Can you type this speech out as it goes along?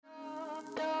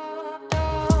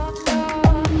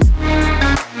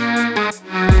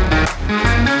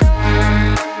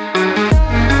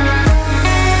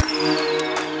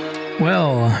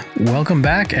welcome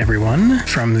back, everyone,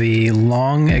 from the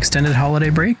long extended holiday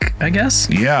break, I guess.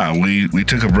 Yeah, we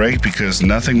took a break because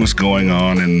nothing was going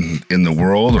on in the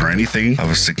world or anything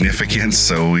of significance,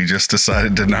 so we just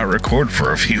decided to not record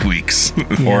for a few weeks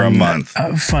or a month.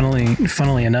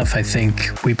 Funnily enough, I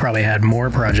think we probably had more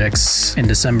projects in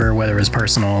December, whether it was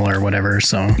personal or whatever,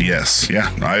 so. Yes,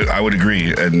 yeah, I would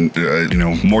agree. And,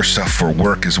 more stuff for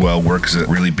work as well. Work is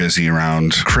really busy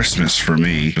around Christmas for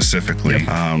me specifically.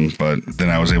 Yep. But then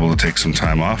I was able to take some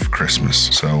time off Christmas.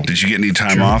 So did you get any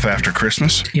time off after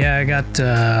Christmas? Yeah, I got,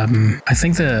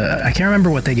 I can't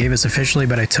remember what they gave us officially,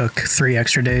 but I took 3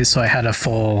 extra days. So I had a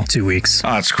full 2 weeks.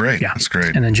 Oh, that's great. Yeah, that's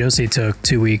great. And then Josie took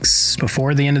 2 weeks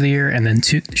before the end of the year. And then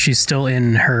she's still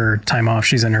in her time off.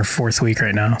 She's in her 4th week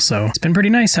right now. So it's been pretty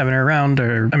nice having her around.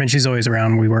 She's always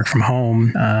around. We work from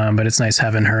home. But it's nice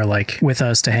having her with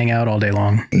us to hang out all day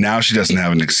long. Now she doesn't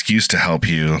have an excuse to help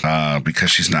you because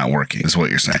she's not working, is what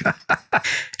you're saying.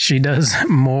 She does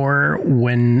more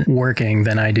when working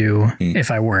than I do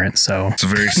if I weren't. So it's a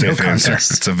very safe answer.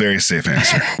 It's a very safe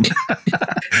answer.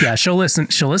 Yeah, she'll listen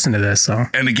to this. So,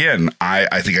 and again,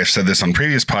 I think I've said this on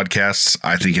previous podcasts.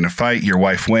 I think in a fight, your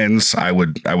wife wins. I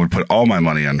would put all my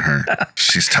money on her.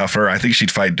 She's tougher. I think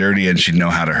she'd fight dirty and she'd know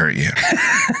how to hurt you.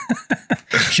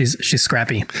 She's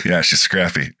scrappy. Yeah, she's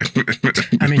scrappy.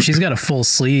 She's got a full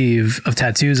sleeve of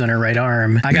tattoos on her right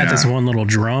arm. I got this one little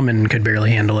drum and could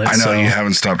barely handle it. I know, you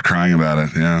haven't stopped crying about it.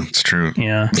 Yeah, it's true.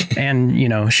 Yeah. And,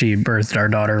 she birthed our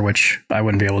daughter, which I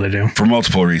wouldn't be able to do. For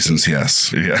multiple reasons,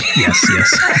 yes. Yeah.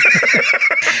 Yes.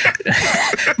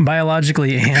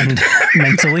 Biologically and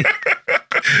mentally.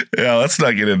 Yeah, let's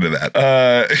not get into that.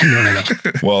 No.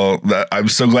 Well, I'm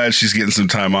so glad she's getting some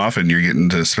time off and you're getting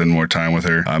to spend more time with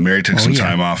her. Mary took some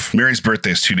time off. Mary's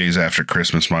birthday is 2 days after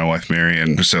Christmas, my wife, Mary.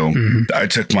 And so I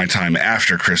took my time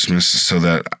after Christmas so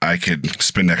that I could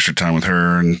spend extra time with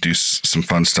her and do some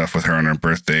fun stuff with her on her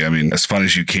birthday. As fun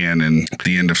as you can in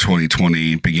the end of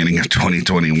 2020, beginning of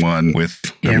 2021 with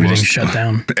everything's shut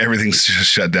down. Everything's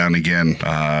shut down again.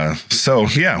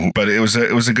 But it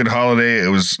was a good holiday. It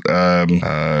was,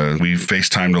 we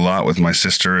FaceTimed a lot with my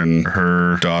sister and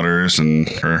her daughters and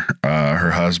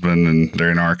her husband, and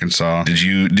they're in Arkansas. Did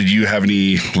you have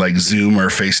any Zoom or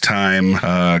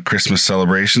FaceTime Christmas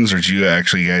celebrations, or did you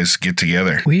actually guys get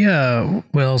together? We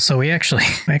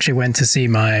actually went to see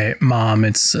my mom.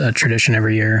 It's a tradition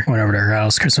every year. Went over to her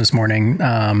house Christmas morning.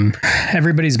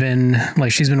 Everybody's been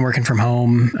she's been working from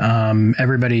home.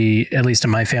 Everybody, at least in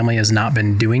my family, has not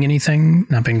been doing anything,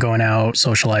 not been going out,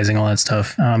 socializing, all that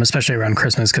stuff, especially around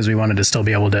Christmas because we wanted to still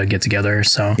be able to get together.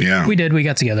 So yeah, we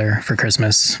got together for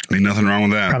Christmas. Ain't nothing wrong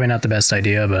with that. Probably not the best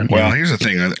idea, but here's the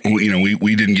thing.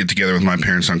 We didn't get together with my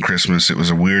parents on Christmas. It was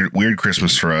a weird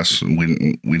Christmas for us.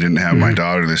 We didn't have my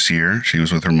daughter this year. She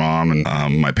was with her mom,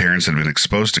 and my parents had been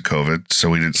exposed to COVID, so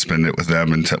we didn't spend it with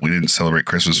them until we didn't celebrate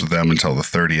Christmas with them until the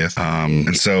 30th.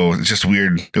 And so it's just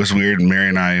weird. It was weird. Mary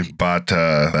and I bought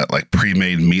that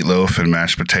pre-made meatloaf and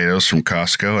mashed potatoes from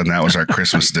Costco, and that was our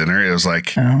Christmas dinner. It was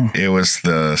it was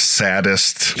the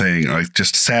saddest thing.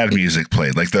 Just sad music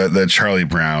played. The Charlie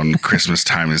Brown Christmas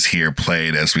Time Is Here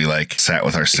played as we sat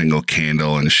with our single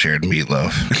candle and shared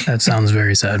meatloaf. That sounds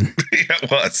very sad. Yeah,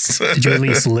 it was. Did you at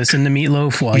least listen to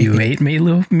Meatloaf while you ate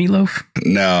meatloaf?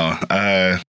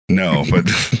 No, but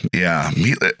yeah,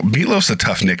 Meatloaf's a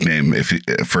tough nickname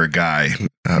for a guy.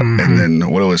 And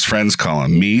then what do his friends call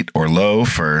him? Meat or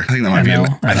loaf? Or I think that might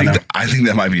I think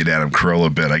that might be an Adam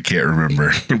Carolla bit. I can't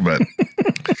remember, but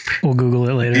we'll Google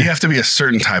it later. You have to be a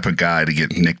certain type of guy to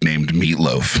get nicknamed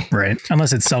Meatloaf, right?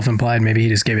 Unless it's self-implied. Maybe he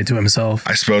just gave it to himself.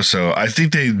 I suppose so. I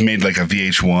think they made a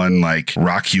VH1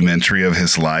 rockumentary of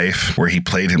his life where he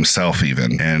played himself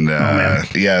even. And I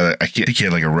think he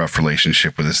had a rough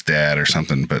relationship with his dad or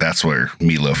something. But that's where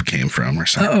Meatloaf came from or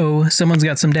something. Uh-oh, someone's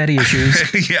got some daddy issues.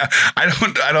 Yeah, I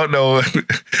don't know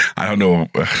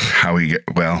how he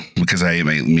because I ate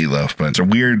Meatloaf, but it's a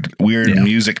weird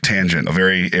music tangent, a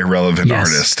very irrelevant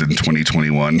artist in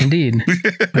 2021. Indeed.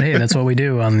 But hey, that's what we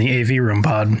do on the AV Room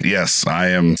Pod. Yes, I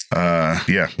am. I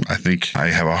think I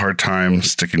have a hard time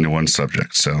sticking to one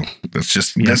subject. So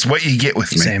that's what you get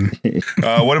with me. Same.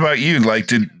 What about you?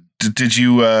 Did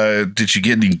you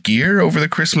get any gear over the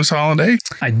Christmas holiday?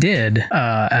 I did.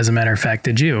 As a matter of fact,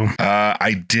 did you?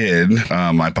 I did.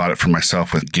 I bought it for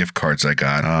myself with gift cards I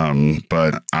got.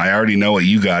 But I already know what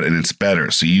you got, and it's better.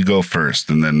 So you go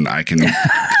first, and then I can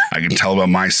tell about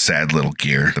my sad little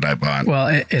gear that I bought.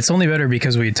 Well, it's only better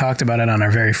because we talked about it on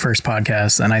our very first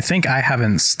podcast, and I think I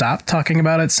haven't stopped talking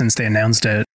about it since they announced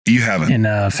it You haven't?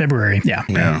 In February. Yeah.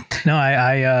 No,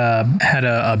 I had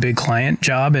a big client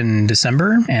job in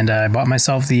December, and I bought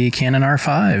myself the Canon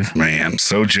R5. Man,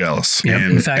 so jealous. Yep.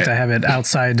 In fact, I have it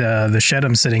outside the shed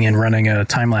I'm sitting in running a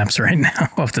time lapse right now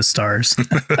of the stars.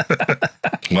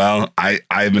 Well,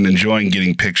 I've been enjoying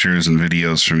getting pictures and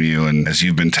videos from you, and as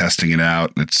you've been testing it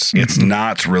out, it's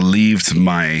not relieved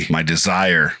my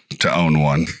desire to own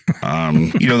one.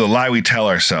 The lie we tell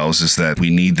ourselves is that we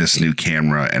need this new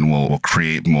camera and we'll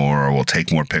create more, or we'll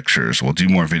take more pictures, we'll do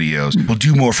more videos, we'll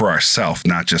do more for ourselves,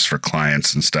 not just for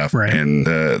clients and stuff. Right. And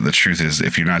the truth is,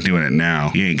 if you're not doing it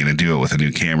now, you ain't gonna do it with a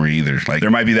new camera either. Like, there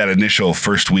might be that initial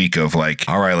first week of like,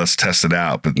 all right, let's test it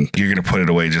out, but you're gonna put it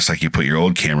away just like you put your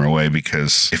old camera away,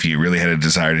 because if you really had a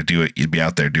desire to do it, you'd be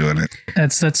out there doing it.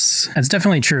 That's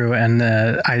definitely true. And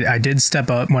I did step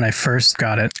up when I first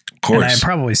got it. Of course. And I'm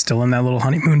probably still in that little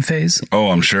honeymoon phase. Oh,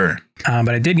 I'm sure. But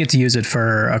I did get to use it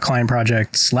for a client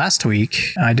project last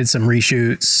week. I did some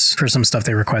reshoots for some stuff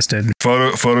they requested.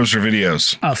 Photos or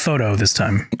videos? A photo this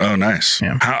time. Oh, nice.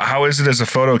 Yeah. How is it as a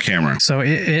photo camera? So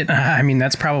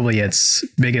that's probably its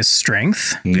biggest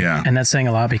strength. Yeah. And that's saying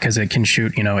a lot because it can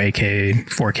shoot, 8K,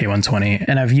 4K 120.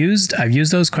 And I've used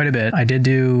those quite a bit. I did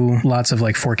do lots of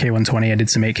like 4K 120. I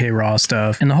did some 8K RAW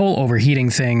stuff. And the whole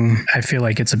overheating thing, I feel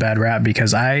like it's a bad rap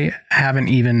because I haven't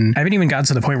even gotten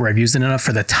to the point where I've used it enough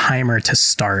for the timer to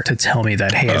start to tell me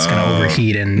that, hey, it's going to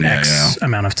overheat in X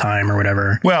amount of time or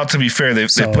whatever. Well, to be fair, they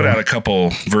put out a couple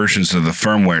versions of the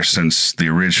firmware since the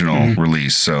original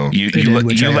release. So you let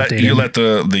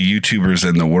the YouTubers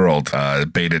in the world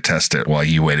beta test it while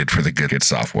you waited for the good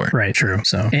software. Right. True.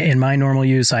 So in my normal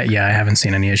use, I haven't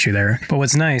seen any issue there. But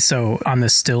what's nice, so on the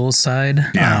stills side,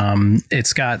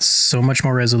 it's got so much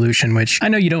more resolution, which I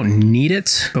know you don't need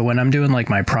it, but when I'm doing like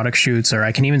my product shoots, or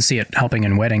I can even see it helping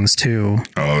in weddings too.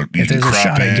 Oh, you can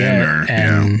crop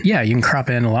in, you can crop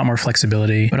in, a lot more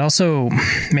flexibility, but also,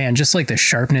 man, just like the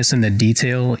sharpness and the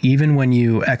detail, even when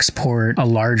you export a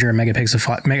larger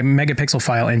megapixel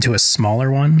file into a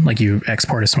smaller one, like you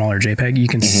export a smaller JPEG, you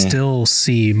can still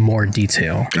see more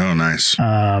detail. Oh, nice.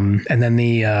 And then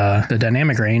the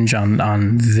dynamic range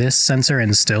on this sensor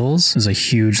and stills is a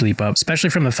huge leap up, especially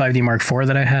from the 5D Mark IV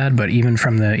that I had, but even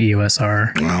from the EOS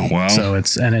R. Oh, well. So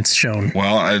it's shown.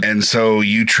 Well, and so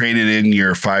you traded in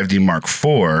your 5D Mark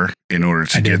IV in order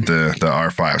to get the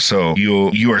R5. So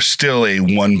you are still a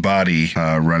one body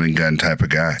run and gun type of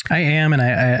guy. I am. And I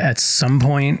at some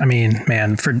point, I mean,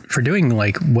 man, for doing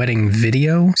like wedding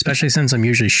video, especially since I'm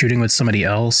usually shooting with somebody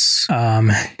else,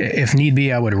 if need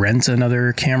be, I would rent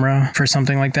another camera for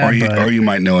something like that. Or you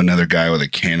might know another guy with a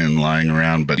Canon lying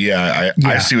around. But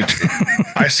I see what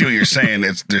I see what you're saying.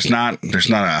 There's not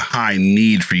a high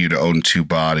need for you to own two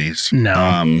bodies. No.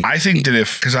 I think that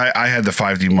because I had the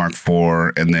 5D Mark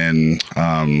IV, and then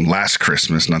last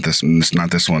Christmas, not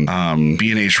this one,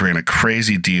 B&H ran a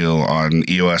crazy deal on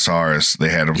EOS Rs. They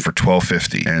had them for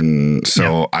 $12.50, and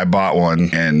so I bought one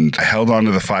and I held on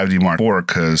to the 5D Mark IV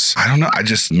because I don't know.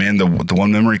 The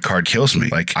one memory card kills me.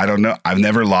 Like, I don't know. I've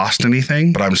never lost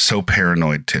anything, but I'm so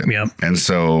paranoid too. Yep. And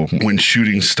so when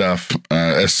shooting stuff,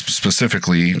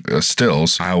 specifically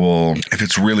stills, I will, if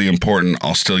it's really important,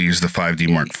 I'll still use the 5D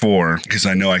Mark IV because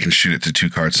I know I can shoot it to two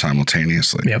cards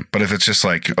simultaneously. Yep. But if it's just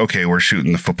like, okay, we're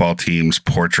shooting the football team's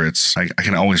portraits, I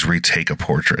can always retake a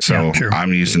portrait. So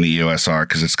I'm using the EOS R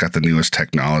because it's got the newest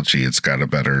technology. It's got a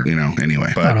better,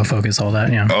 anyway. But autofocus, all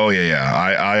that, yeah. Oh, yeah.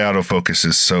 I autofocus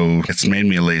is it's made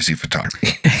me a lazy photographer.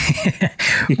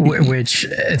 Which,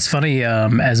 it's funny,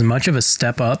 as much of a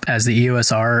step up as the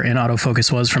EOS R in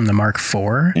autofocus was from the Mark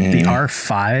IV, the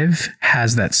R5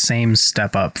 has that same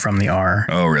step up from the R.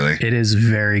 Oh, really? It is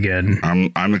very good.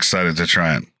 I'm excited to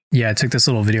try it. Yeah, I took this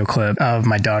little video clip of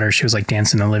my daughter. She was like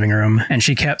dancing in the living room and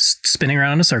she kept spinning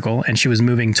around in a circle and she was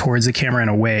moving towards the camera and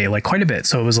away like quite a bit.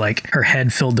 So it was like her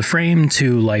head filled the frame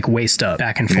to like waist up,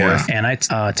 back and forth. Yeah. And I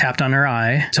tapped on her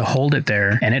eye to hold it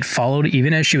there, and it followed,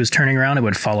 even as she was turning around, it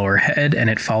would follow her head and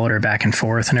it followed her back and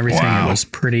forth and everything. Wow. It was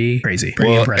pretty crazy,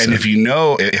 pretty impressive. And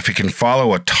if it can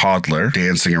follow a toddler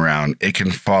dancing around, it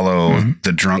can follow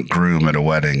the drunk groom at a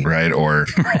wedding, right? Or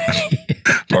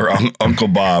or Uncle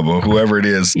Bob or whoever it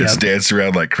is. It's dancing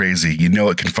around like crazy. You know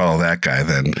it can follow that guy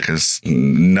then, because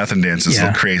nothing dances a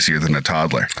little crazier than a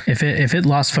toddler. If it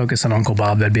lost focus on Uncle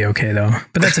Bob, that'd be okay though.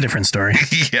 But that's a different story.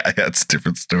 Yeah, it's a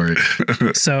different story.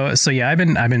 So yeah, I've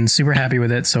been super happy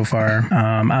with it so far.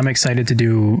 I'm excited to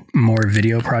do more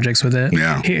video projects with it.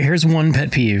 Yeah. Here's one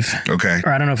pet peeve. Okay.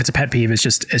 Or I don't know if it's a pet peeve. It's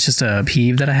just a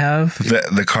peeve that I have.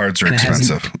 The cards are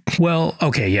expensive. Well,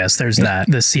 okay, yes, there's that.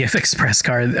 The CF Express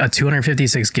card, a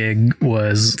 256 gig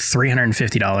was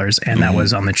 $350. $100, and that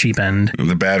was on the cheap end.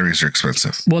 The batteries are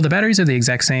expensive. Well, the batteries are the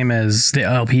exact same as the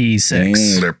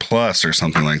LPE6. They're Plus or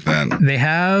something like that. They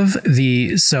have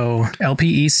so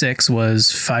LPE6 was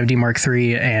 5D Mark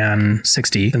III and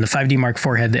 60, and the 5D Mark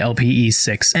IV had the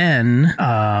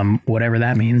LPE6N, whatever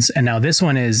that means, and now this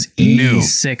one is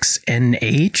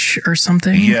E6NH or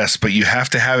something. Yes, but you have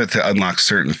to have it to unlock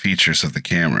certain features of the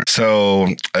camera. So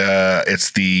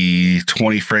it's the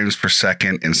 20 frames per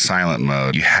second in silent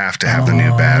mode. You have to have the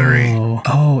new battery.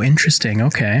 Oh, interesting.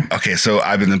 Okay. Okay, so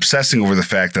I've been obsessing over the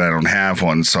fact that I don't have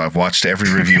one, so I've watched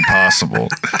every review possible.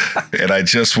 And I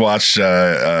just watched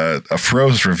a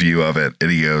Froze review of it,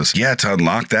 and he goes, yeah, to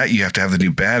unlock that, you have to have the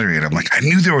new battery. And I'm like, I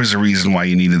knew there was a reason why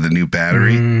you needed the new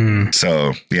battery.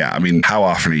 So, yeah, I mean, how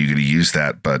often are you going to use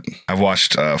that? But I've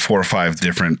watched 4 or 5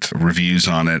 different reviews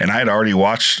on it, and I had already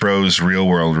watched Froze real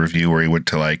world review where he went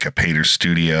to like a painter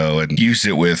studio and used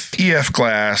it with EF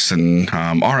glass and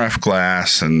RF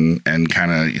glass and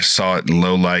kind of saw it in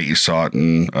low light. You saw it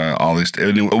in all these,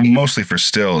 mostly for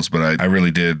stills, but I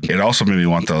really did. It also made me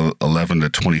want the 11 to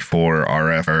 24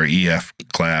 RF or EF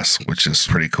glass, which is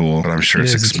pretty cool, but I'm sure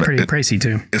it's pretty pricey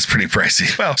too. It's pretty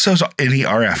pricey. Well, so is any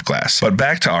RF glass. But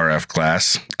back to RF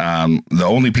glass, the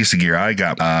only piece of gear I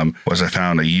got was I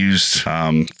found a used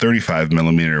 35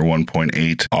 millimeter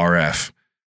 1.8 RF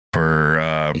for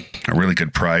a really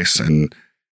good price, and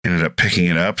ended up picking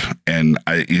it up. And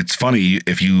it's funny,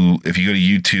 if you go to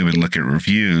YouTube and look at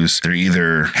reviews, they're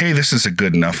either, hey, this is a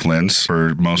good enough lens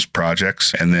for most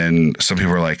projects, and then some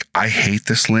people are like, I hate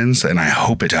this lens and I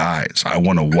hope it dies. I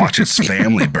want to watch its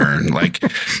family burn. Like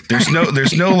there's no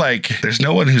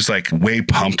one who's like way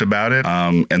pumped about it.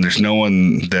 And there's no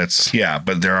one that's,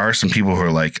 but there are some people who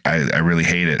are like, I really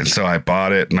hate it. And so I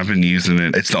bought it and I've been using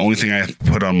it. It's the only thing I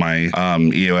put on my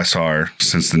EOS R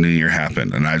since the new year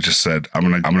happened. And I just said, I'm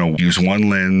going to use one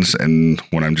lens, and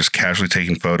when I'm just casually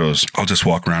taking photos, I'll just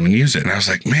walk around and use it. And I was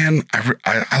like, man,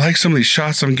 I like some of these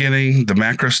shots I'm getting. The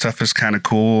macro stuff is kind of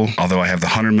cool, although I have the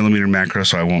 100 millimeter macro,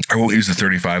 so I won't use the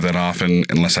 35 that often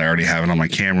unless I already have it on my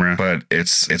camera. But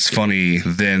it's funny.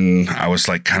 Then I was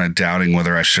like kind of doubting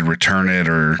whether I should return it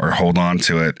or hold on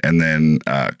to it. And then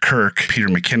Kirk, Peter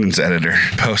McKinnon's editor,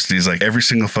 posted, he's like, every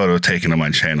single photo taken on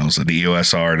my channel is an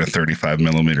EOS R and a 35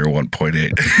 millimeter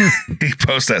 1.8. He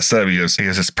posts that stuff. He goes,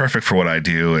 it's perfect for what I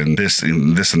do, and this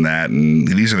and that, and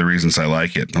these are the reasons I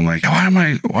like it. And I'm like, why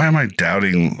am I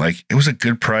doubting? Like, it was a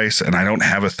good price, and I don't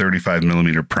have a 35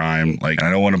 millimeter prime. Like,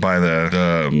 I don't want to buy the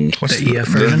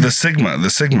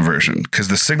Sigma version, because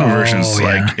the Sigma version is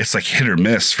like, it's like hit or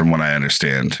miss from what I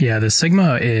understand. Yeah, the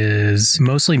Sigma is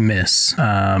mostly miss.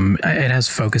 It has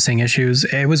focusing issues.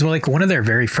 It was like one of their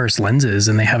very first lenses,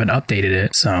 and they haven't updated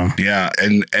it. So yeah,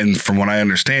 and from what I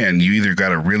understand, you either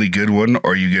got a really good one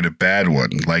or you get a bad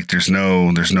one. Like there's no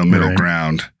middle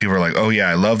ground. People are like, oh yeah,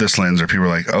 I love this lens, or people are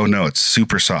like, oh no, it's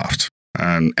super soft.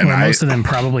 And most of them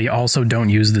probably also don't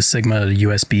use the Sigma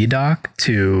USB dock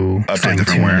to update the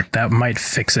firmware. That might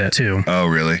fix it too. Oh,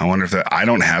 really? I wonder if I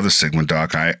don't have the Sigma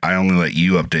dock. I only let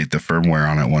you update the firmware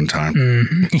on it one time.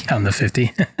 Yeah, on the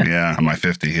 50. Yeah, on my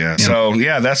 50. Yeah. So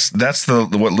yeah, that's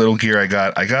what little gear I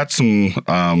got. I got some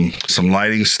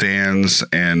lighting stands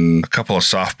and a couple of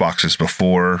soft boxes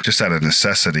before, just out of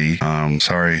necessity.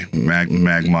 Sorry,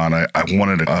 Magmod. I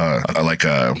wanted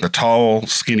the tall,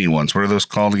 skinny ones. What are those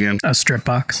called again? A strip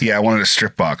box. Yeah, I wanted a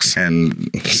strip box,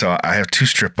 and so I have 2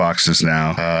 strip boxes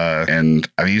now, and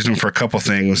I've used them for a couple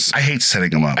things. I hate setting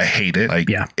them up. I hate it.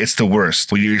 It's the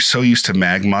worst when you're so used to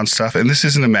Magmod stuff, and this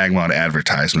isn't a Magmod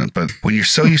advertisement, but when you're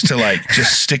so used to like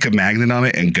just stick a magnet on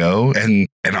it and go, and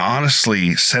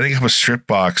honestly, setting up a strip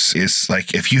box is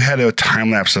like, if you had a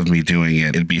time lapse of me doing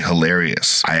it, it'd be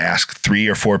hilarious. I ask 3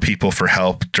 or 4 people for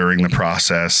help during the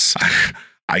process.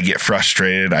 I get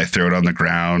frustrated. I throw it on the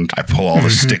ground. I pull all the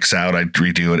sticks out. I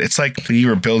redo it. It's like when you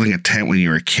were building a tent when you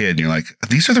were a kid and you're like,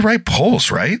 these are the right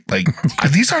poles, right? Like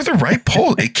these are the right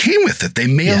poles. It came with it. They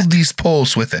mailed these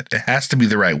poles with it. It has to be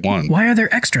the right one. Why are there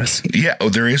extras? Yeah. Oh,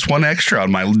 there is one extra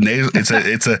on my nasal.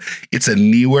 It's a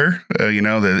Neewer,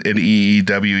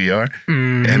 the Neewer.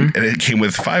 And it came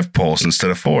with 5 poles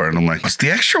instead of 4. And I'm like, what's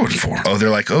the extra one for? Oh, they're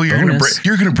like, oh, you're going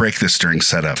to break this during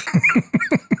setup.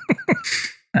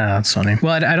 That's funny.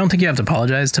 Well, I don't think you have to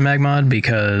apologize to Magmod,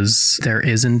 because there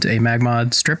isn't a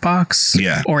Magmod strip box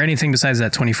or anything besides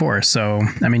that 24. So,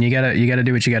 I mean, you gotta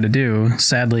do what you gotta do.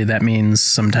 Sadly, that means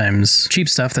sometimes cheap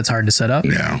stuff that's hard to set up.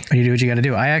 Yeah. But you do what you gotta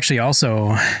do. I actually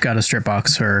also got a strip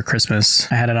box for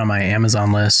Christmas. I had it on my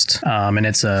Amazon list. And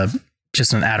it's a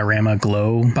just an Adorama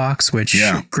Glow box, which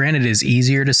granted is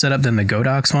easier to set up than the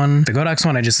Godox one. The Godox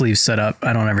one I just leave set up.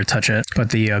 I don't ever touch it. But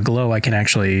the Glow I can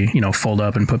actually, fold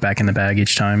up and put back in the bag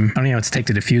each time. I don't even have to take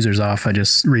the diffusers off. I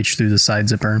just reach through the side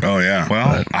zipper. Oh yeah.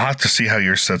 Well, I'll have to see how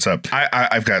yours sets up.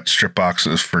 I've got strip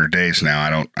boxes for days now.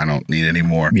 I don't need any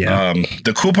more. Yeah.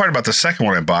 The cool part about the second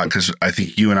one I bought, because I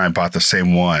think you and I bought the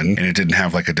same one, and it didn't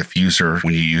have like a diffuser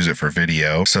when you use it for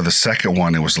video. So the second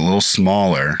one, it was a little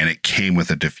smaller, and it came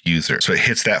with a diffuser. So it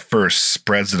hits that first,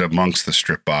 spreads it amongst the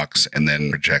strip box, and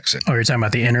then rejects it. Oh, you're talking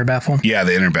about the inner baffle? Yeah,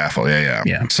 the inner baffle.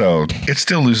 Yeah. So it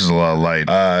still loses a lot of light.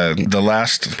 The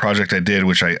last project I did,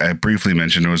 which I briefly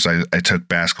mentioned, was I took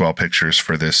basketball pictures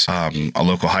for this a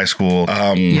local high school.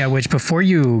 Which before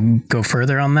you go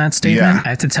further on that statement, I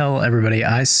have to tell everybody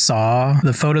I saw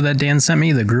the photo that Dan sent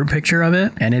me, the group picture of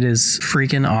it, and it is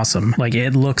freaking awesome. Like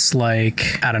it looks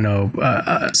like, I don't know,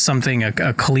 something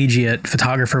a collegiate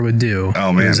photographer would do.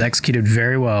 Oh man. It was executed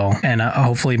very well. And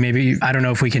hopefully maybe, I don't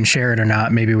know if we can share it or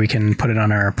not. Maybe we can put it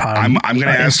on our pod I'm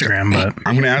gonna ask Instagram, but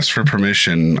I'm going to ask for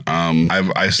permission.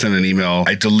 I sent an email.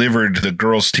 I delivered the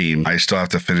girls team. I still have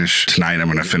to finish tonight. I'm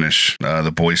going to finish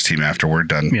the boys team after we're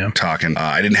done talking.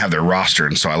 I didn't have their roster,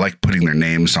 and so I like putting their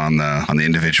names on the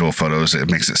individual photos. It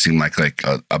makes it seem like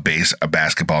a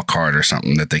basketball card or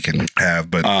something that they can have.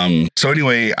 But so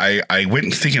anyway, I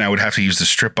went thinking I would have to use the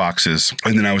strip boxes,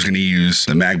 and then I was going to use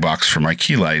the mag box for my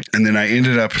key light, and then I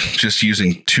ended up just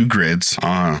using 2 grids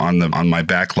on my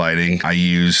backlighting. I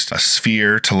used a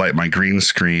sphere to light my green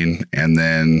screen, and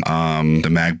then the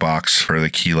mag box for the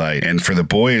key light. And for the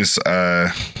boys,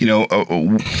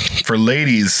 for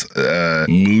ladies,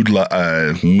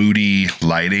 moody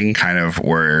lighting, kind of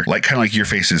like your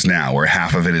face is now, where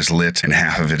half of it is lit and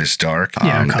half of it is dark.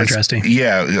 Contrasty.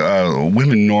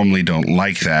 Women normally don't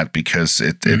like that because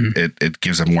it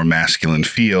gives a more masculine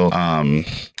feel.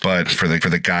 But for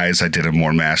the guys, I did a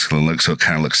more masculine look, so it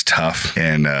kind of looks tough.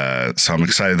 And so I'm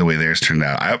excited the way theirs turned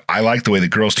out. I like the way the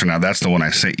girls turned out. That's the one I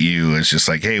sent you. It's just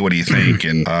like, hey, what do you think?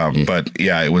 And but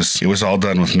yeah, it was all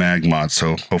done with Magmod.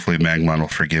 So hopefully Magmod will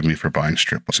forgive me for buying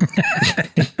strips.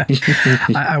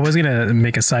 I was gonna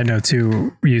make a side note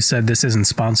too. You said this isn't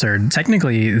sponsored.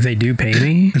 Technically, they do pay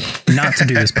me not to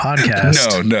do this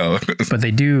podcast. No, but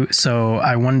they do. So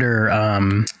I wonder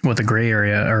what the gray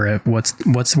area, or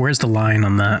where's the line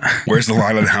on that? Where's the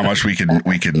line on how much we can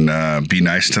be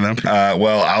nice to them?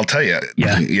 Well, I'll tell you.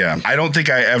 Yeah. I don't think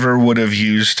I ever would have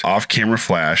used off-camera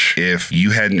flash if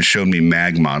you hadn't shown me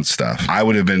Magmod stuff. I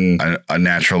would have been a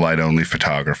natural light only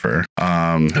photographer.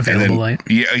 Available light.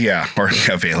 Yeah, or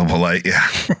available light. Yeah,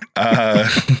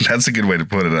 that's a good way to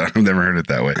put it. I've never heard it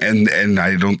that way. And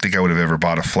I don't think I would have ever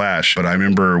bought a flash. But I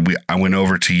remember I went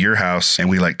over to your house and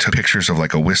we took pictures of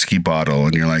a whiskey bottle,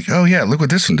 and you're like, oh yeah, look what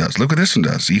this one does. Look what this one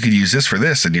does. You could use this for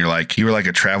this. And you were like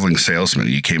a traveling salesman.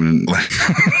 You came in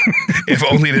if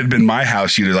only it had been my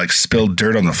house, you'd have spilled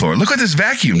dirt on the floor. Look what this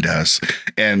vacuum does.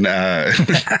 And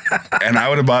and I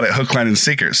would have bought it hook, line, and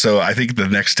sinker. So I think the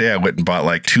next day I went and bought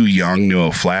 2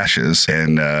 Yongnuo flashes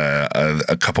and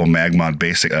a couple Magmod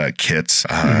basic kits.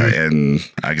 And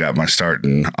I got my start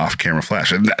in off-camera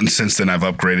flash. And since then I've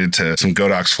upgraded to some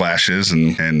Godox flashes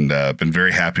and been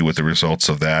very happy with the results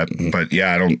of that. But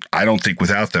yeah, I don't think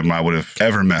without them I would have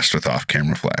ever messed with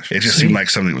off-camera flash. It just seemed like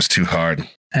something that was too hard.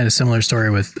 I had a similar story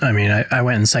with, I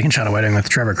went and second shot a wedding with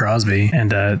Trevor Crosby,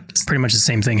 and pretty much the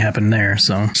same thing happened there.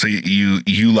 So you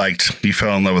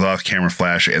fell in love with off-camera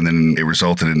flash, and then it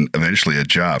resulted in eventually a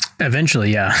job.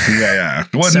 Eventually, yeah. Yeah.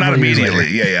 Well, not immediately.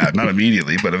 Yeah, not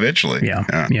immediately, but eventually. Yeah.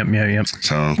 Yep.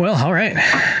 So well, all right.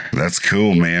 That's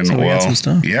cool, man. So we got some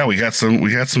stuff. Yeah, we got some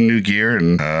new gear,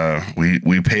 and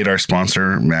we paid our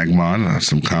sponsor Magmod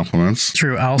some compliments.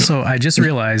 True. Also, I just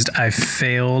realized I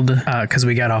failed because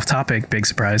we got off topic. Big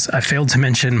surprise. I failed to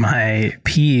mention my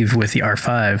peeve with the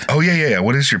R5. Oh, yeah.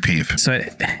 What is your peeve? So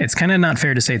it's kind of not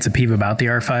fair to say it's a peeve about the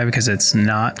R5 because it's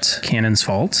not Canon's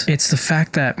fault. It's the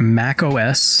fact that Mac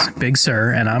OS, Big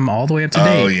Sur, and I'm all the way up to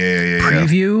date. Oh, yeah.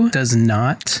 Preview does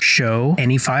not show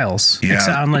any files.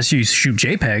 Yeah. Unless you shoot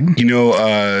JPEG.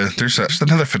 There's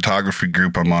another photography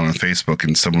group I'm on Facebook,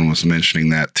 and someone was mentioning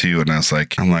that too. And I was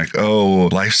like, oh,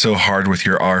 life's so hard with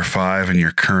your R5 and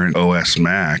your current OS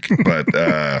Mac. But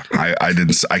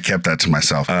I kept that to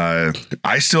myself.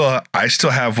 I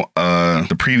still have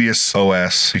the previous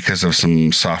OS because of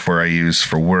some software I use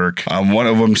for work. One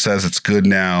of them says it's good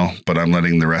now, but I'm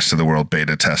letting the rest of the world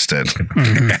beta test it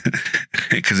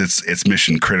because it's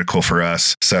mission critical for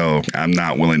us. So I'm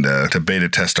not willing to beta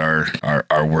test our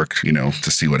work,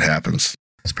 to see what happens.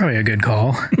 It's probably a good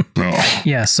call. Oh.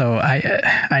 Yeah, so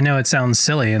I know it sounds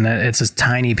silly and that it's a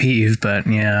tiny peeve, but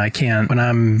yeah, I can't, when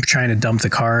I'm trying to dump the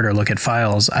card or look at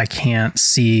files, I can't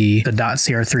see the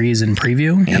 .cr3s in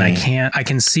preview, and I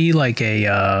can see like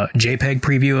a JPEG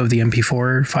preview of the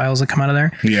MP4 files that come out of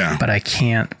there. Yeah. But I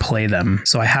can't play them.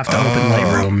 So I have to open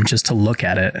Lightroom just to look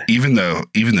at it. Even the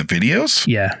videos?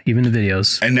 Yeah, even the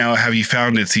videos. And now, have you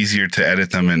found it's easier to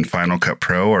edit them in Final Cut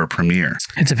Pro or Premiere?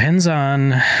 It depends on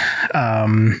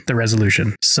the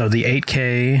resolution. So the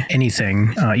 8K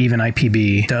anything, even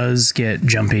IPB, does get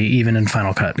jumpy even in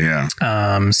Final Cut. Yeah.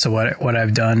 So what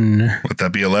I've done... Let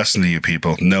that be a lesson to you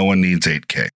people. No one needs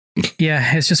 8K.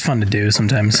 Yeah, it's just fun to do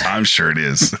sometimes. I'm sure it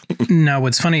is. No,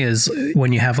 what's funny is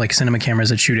when you have like cinema cameras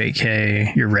that shoot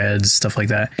 8K, your Reds, stuff like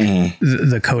that,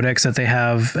 the codecs that they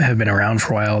have been around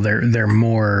for a while. They're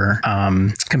more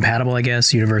compatible, I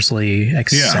guess, universally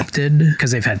accepted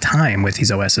because they've had time with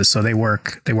these OSs, so they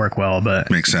work well. But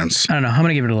makes sense. I don't know. I'm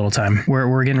gonna give it a little time.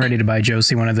 We're getting ready to buy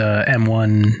Josie one of the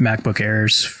M1 MacBook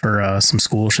Airs for some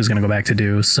school she's gonna go back to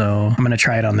do. So I'm gonna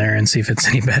try it on there and see if it's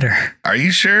any better. Are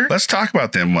you sure? Let's talk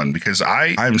about the M1 because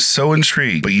I'm so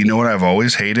intrigued. But you know what I've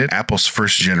always hated? Apple's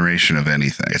first generation of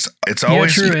anything. It's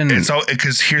always true,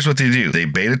 because here's what they do. They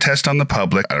beta test on the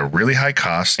public at a really high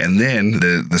cost, and then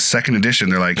the second edition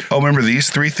they're like, oh, remember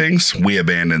these 3 things? We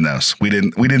abandoned those. We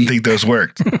didn't think those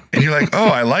worked. And you're like, oh,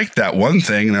 I liked that one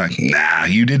thing. And they're like, nah,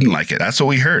 you didn't like it. That's what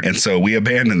we heard. And so we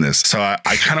abandoned this. So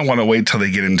I kind of want to wait till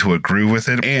they get into a groove with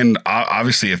it. And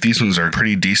obviously, if these ones are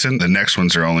pretty decent, the next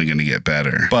ones are only going to get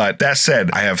better. But that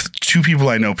said, I have 2 people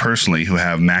I know personally who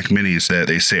have Mac Minis that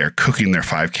they say are cooking their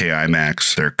 5K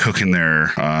iMacs. They're cooking their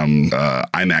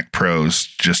iMac Pros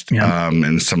just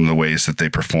in some of the ways that they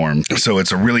perform. So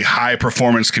it's a really high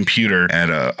performance computer at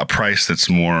a price that's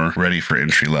more ready for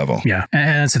entry level. Yeah.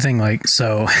 And that's the thing. Like,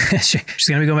 so she's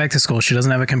going to be going back to school. She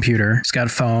doesn't have a computer. She's got a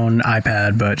phone,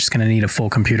 iPad, but she's going to need a full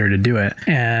computer to do it.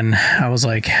 And I was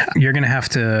like, you're going to have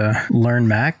to learn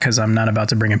Mac because I'm not about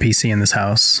to bring a PC in this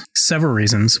house. Several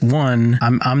reasons. One,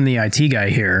 I'm the IT guy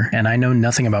here and I know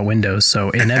nothing about Windows. So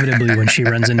inevitably when she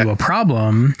runs into a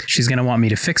problem, she's going to want me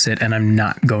to fix it and I'm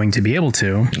not going to be able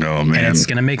to. Oh, man. And it's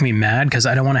going to make me mad because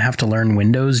I don't want to have to learn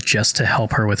Windows just to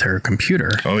help her with her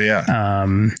computer. Oh, yeah.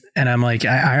 And I'm like,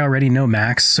 I already know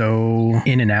Mac so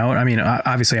in and out. I mean,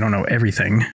 obviously I don't know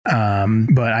everything,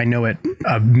 but I know it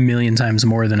a million times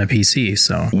more than a PC.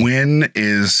 So when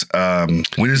is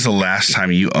the last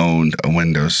time you owned a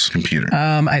Windows computer?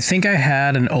 I think I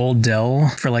had an old Dell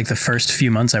for like the first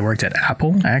few months I worked at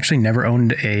Apple. I actually never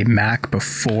owned a Mac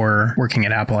before working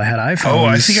at Apple. I had iPhones. Oh,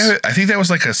 I think that was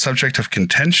like a subject of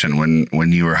contention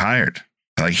when you were hired.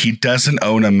 Like, he doesn't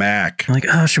own a Mac. I'm like,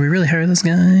 oh, should we really hire this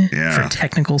guy for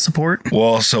technical support?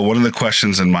 Well, so one of the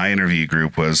questions in my interview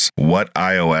group was, what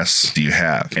iOS do you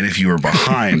have? And if you were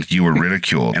behind, you were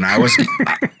ridiculed. And I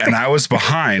was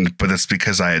behind, but it's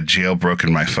because I had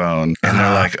jailbroken my phone. And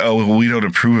they're like, oh, well, we don't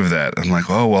approve of that. I'm like,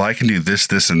 oh, well, I can do this,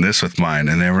 this, and this with mine.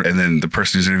 And then the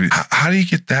person who's interviewed, how do you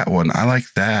get that one? I like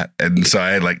that. And so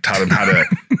I had like taught him how to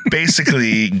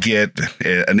basically get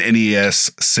an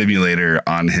NES simulator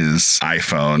on his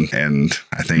iPhone. And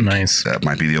I think that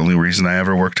might be the only reason I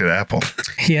ever worked at Apple.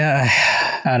 Yeah,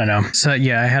 I don't know. So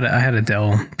yeah, I had a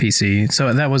Dell PC.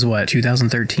 So that was what,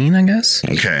 2013, I guess.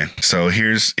 Okay, so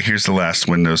here's the last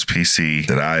Windows PC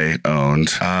that I owned.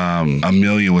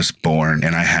 Amelia was born,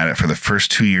 and I had it for the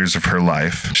first 2 years of her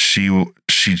life.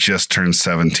 She just turned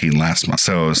 17 last month.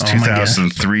 So it was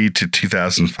 2003 to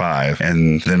 2005.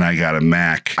 And then I got a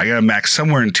Mac. I got a Mac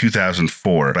somewhere in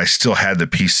 2004, but I still had the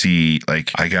PC.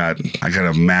 Like I got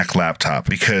a Mac laptop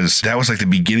because that was like the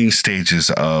beginning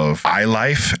stages of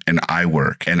iLife and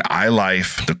iWork. And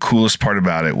iLife, the coolest part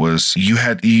about it was you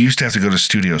used to have to go to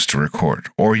studios to record,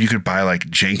 or you could buy like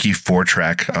janky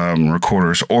 4-track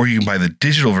recorders, or you can buy the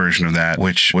digital version of that,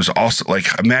 which was also like,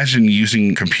 imagine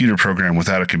using a computer program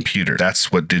without a computer.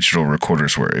 That's what digital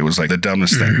recorders were. It was like the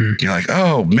dumbest thing. You're like,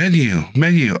 oh, menu.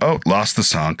 Oh, lost the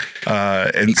song.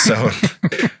 And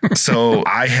so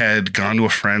I had gone to a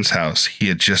friend's house. He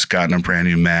had just gotten a brand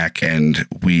new Mac, and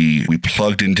we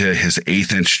plugged into his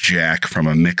 1/8-inch jack from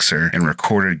a mixer and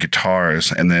recorded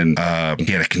guitars. And then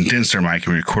he had a condenser mic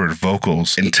and we recorded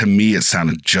vocals. And to me, it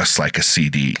sounded just like a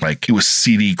CD. Like it was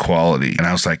CD quality. And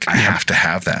I was like, I have to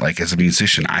have that. Like as a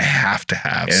musician, I have to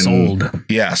have. And sold.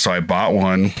 Yeah. So I bought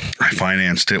one. I financed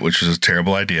financed it, which was a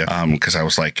terrible idea. Because I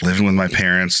was like living with my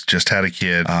parents, just had a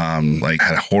kid, like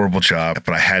had a horrible job,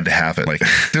 but I had to have it. Like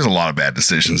there's a lot of bad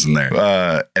decisions in there.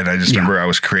 And I just remember I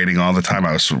was creating all the time.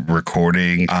 I was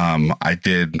recording. I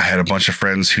had a bunch of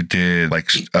friends who did like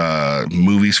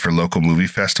movies for local movie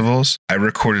festivals. I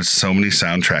recorded so many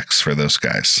soundtracks for those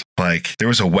guys. Like there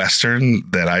was a Western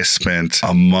that I spent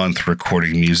a month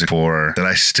recording music for that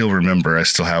I still remember. I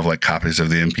still have like copies of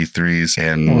the MP3s,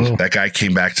 and that guy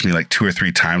came back to me like 2 or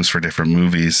 3 times for different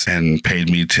movies and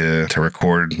paid me to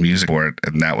record music for it.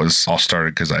 And that was all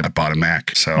started because I bought a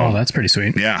Mac. So that's pretty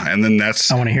sweet. Yeah. And then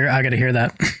I got to hear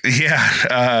that.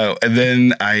 Yeah. And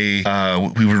then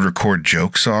we would record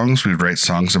joke songs. We would write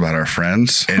songs about our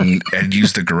friends and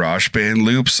use the GarageBand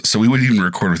loops. So we wouldn't even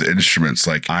record with instruments.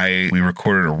 Like we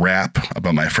recorded a rap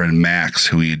about my friend Max,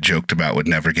 who he had joked about would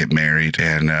never get married.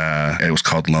 And it was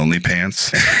called Lonely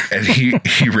Pants. And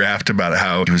he rapped about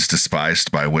how he was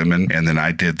despised by women. And then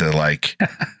I did the like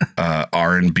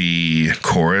R&B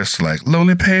chorus, like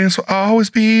lonely pants will always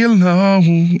be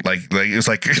alone. Like it was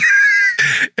like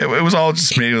it was all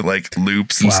just made with like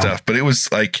loops and stuff, but it was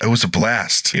a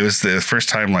blast. It was the first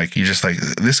time like you just like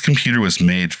this computer was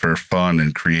made for fun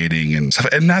and creating and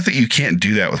stuff. And not that you can't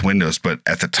do that with Windows, but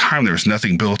at the time there was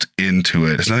nothing built into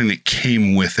it. There's nothing that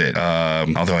came with it.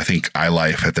 Although I think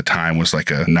iLife at the time was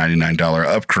like a $99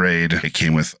 upgrade. It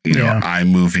came with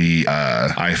iMovie,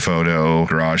 iPhoto,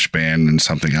 GarageBand, and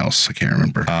something else. I can't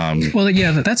remember.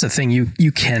 That's the thing.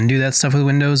 You can do that stuff with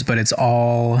Windows, but it's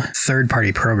all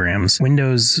third-party programs.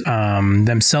 Windows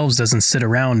themselves doesn't sit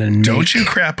around and don't you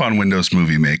crap on Windows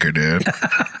Movie Maker, dude.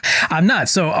 I'm not.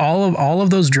 So all of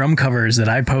those drum covers that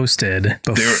I posted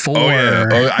before,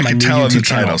 I could tell in the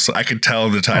titles. I could tell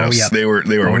in the titles. They were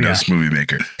Windows Movie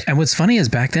Maker. And what's funny is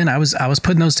back then I was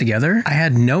putting those together. I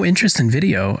had no interest in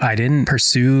video. I didn't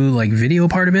pursue like video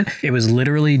part of it. It was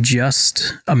literally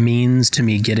just a means to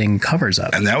me getting covers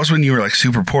up. And that was when you were like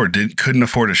super poor, couldn't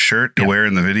afford a shirt to wear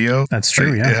in the video. That's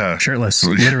true. Like, yeah, shirtless,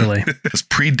 literally. It's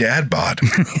pre-dad bod,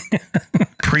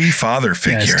 pre-father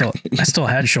figure. Yeah, I still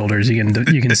had shoulders. You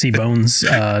can see bones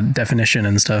definition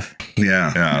and stuff.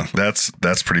 Yeah, that's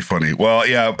pretty funny. Well,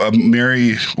 yeah,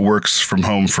 Mary works from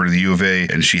home for the U of A,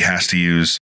 and she has to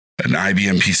use an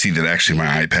IBM PC that actually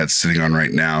my iPad's sitting on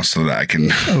right now so that I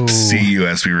can see you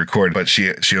as we record. But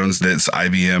she owns this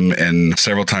IBM, and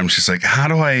several times she's like, how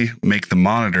do I make the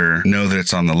monitor know that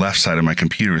it's on the left side of my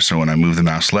computer? So when I move the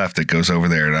mouse left, it goes over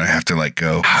there, and I have to like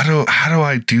go, how do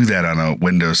I do that on a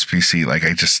Windows PC? Like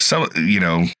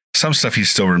some stuff you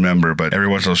still remember, but every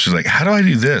once in a while she's like, how do I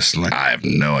do this? I'm like, I have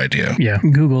no idea. Yeah.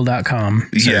 Google.com.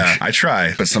 Yeah, I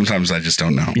try, but sometimes I just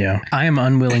don't know. Yeah. I am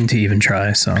unwilling to even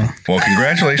try. So, well,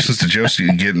 congratulations to Josie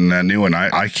getting that new one.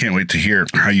 I can't wait to hear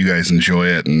how you guys enjoy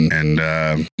it.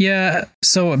 And yeah.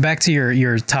 So back to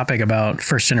your topic about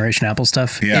first generation Apple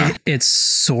stuff. Yeah. It's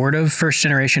sort of first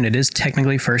generation. It is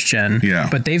technically first gen. Yeah.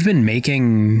 But they've been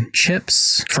making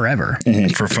chips forever. Mm-hmm.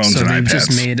 For phones and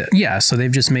iPads. So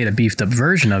they've just made a beefed up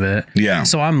version of it. Yeah.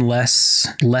 So I'm less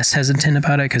hesitant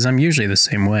about it because I'm usually the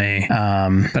same way.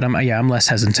 But I'm less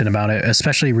hesitant about it,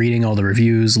 especially reading all the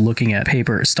reviews, looking at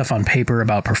stuff on paper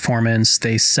about performance.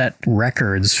 They set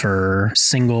records for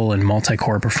single and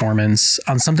multi-core performance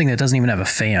on something that doesn't even have a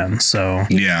fan. So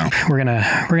yeah, we're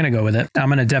gonna go with it. I'm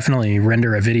gonna definitely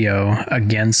render a video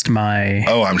against my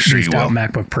I'm sure you will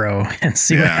MacBook Pro and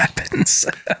see what happens.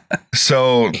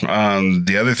 So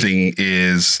the other thing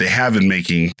is they have been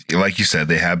making, like you said,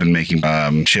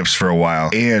 chips for a while.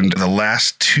 And the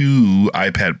last 2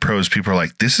 iPad Pros, people are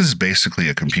like, this is basically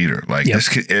a computer. Like this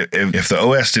if the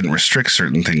OS didn't restrict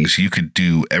certain things, you could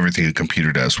do everything a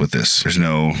computer does with this. There's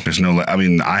no, I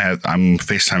mean, I'm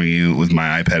FaceTiming you with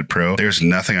my iPad Pro. There's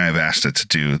nothing I've asked it to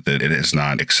do that it has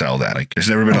not excelled at. Like there's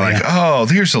never been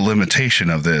there's a limitation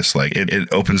of this. Like it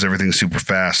opens everything super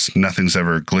fast. Nothing's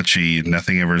ever glitchy.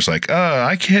 Nothing ever is like,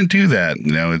 I can't do that.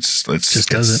 You know, it's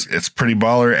pretty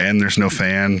baller, and there's no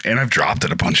fan. And I've dropped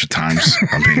it a bunch of times.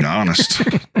 I'm being honest.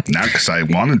 Not because I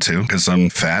wanted to, because I'm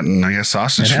fat and I got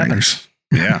sausage fingers.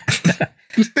 Yeah.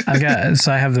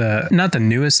 I have not the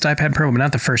newest iPad Pro, but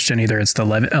not the first gen either. It's the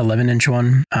 11-inch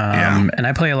one. And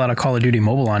I play a lot of Call of Duty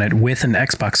Mobile on it with an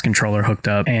Xbox controller hooked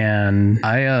up. And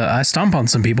I stomp on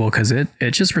some people because it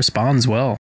just responds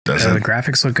well. The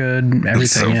graphics look good,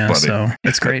 everything. So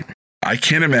it's great. I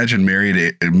can't imagine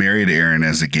married Aaron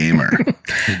as a gamer,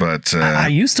 but I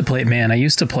used to play. Man, I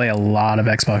used to play a lot of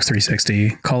Xbox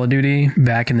 360 Call of Duty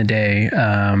back in the day,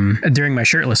 during my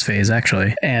shirtless phase,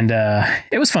 actually, and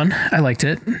it was fun. I liked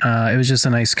it. It was just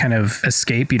a nice kind of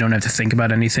escape. You don't have to think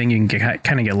about anything. You can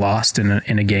kind of get lost in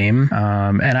a game.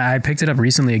 And I picked it up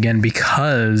recently again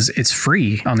because it's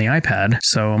free on the iPad.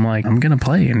 So I'm like, I'm gonna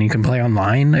play, and you can play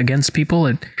online against people.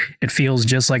 It feels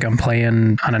just like I'm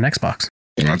playing on an Xbox.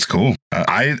 That's cool.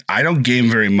 I don't game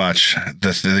very much.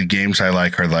 The games I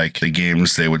like are like the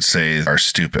games they would say are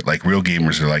stupid. Like real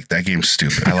gamers are like, that game's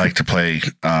stupid. I like to play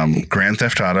Grand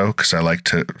Theft Auto because I like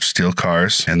to steal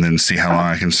cars and then see how long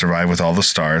I can survive with all the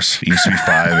stars. It used to be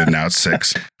 5 and now it's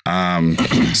 6.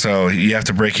 So you have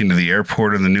to break into the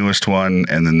airport in the newest one,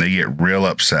 and then they get real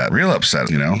upset.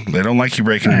 You know, they don't like you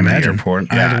breaking into the airport.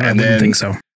 Yeah, I wouldn't think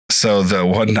so. So the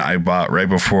one I bought right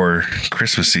before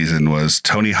Christmas season was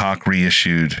Tony Hawk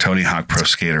reissued Tony Hawk Pro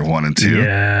Skater 1 and 2.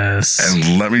 Yes.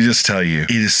 And let me just tell you,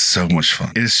 it is so much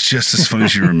fun. It is just as fun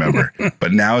as you remember.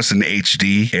 But now it's in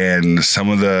HD, and some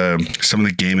of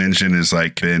the game engine is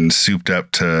like been souped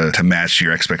up to match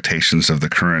your expectations of the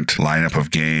current lineup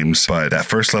of games. But that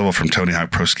first level from Tony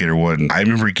Hawk Pro Skater 1, I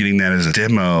remember getting that as a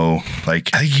demo.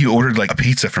 Like, I think you ordered like a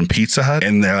pizza from Pizza Hut,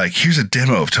 and they're like, here's a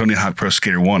demo of Tony Hawk Pro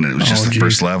Skater 1, and it was just the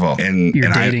first level. And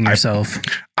you're dating yourself.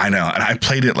 I know. And I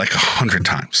played it like 100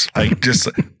 times, like just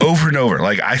over and over.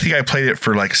 Like, I think I played it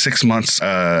for like 6 months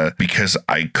because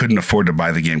I couldn't afford to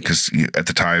buy the game because at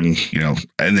the time, you know,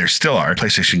 and there still are,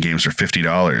 PlayStation games are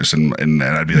 $50. And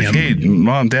I'd be like, hey,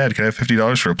 Mom, Dad, can I have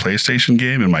 $50 for a PlayStation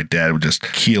game? And my dad would just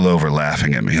keel over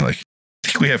laughing at me like, I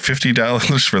think we have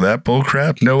 $50 for that bull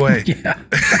crap? No way. Yeah.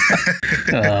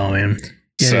 Oh, man.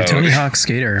 Yeah, Tony Hawk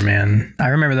Skater, man. I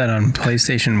remember that on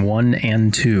PlayStation 1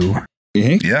 and 2.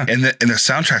 Mm-hmm. Yeah. And the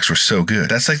soundtracks were so good.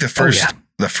 That's like the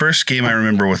first game I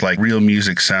remember with like real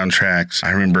music soundtracks. I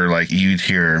remember like you'd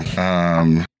hear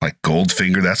like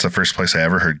Goldfinger. That's the first place I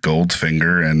ever heard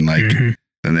Goldfinger, and like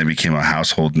then they became a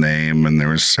household name, and there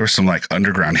was some like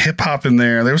underground hip hop in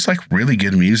there. There was like really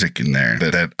good music in there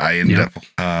that I ended up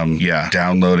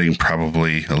downloading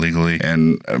probably illegally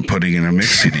and putting in a mix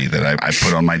CD that I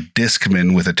put on my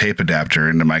Discman with a tape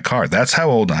adapter into my car. That's how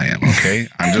old I am. Okay,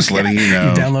 I'm just letting you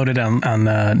know. You downloaded on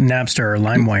Napster or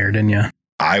LimeWire, didn't you?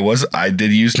 I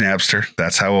did use Napster.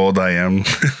 That's how old I am.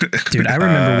 Dude, I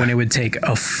remember when it would take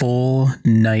a full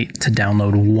night to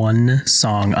download one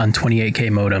song on 28K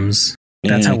modems.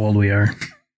 That's how old we are.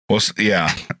 Well,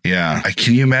 yeah.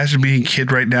 Can you imagine being a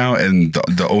kid right now and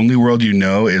the only world you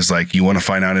know is like you want to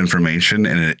find out information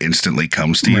and it instantly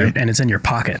comes to you? And it's in your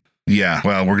pocket. Yeah.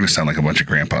 Well, we're going to sound like a bunch of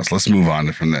grandpas. Let's move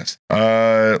on from this.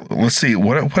 Let's see.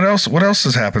 What else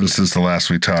has happened since the last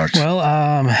we talked? Well,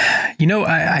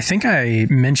 I think I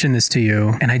mentioned this to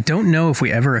you, and I don't know if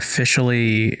we ever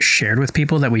officially shared with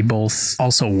people that we both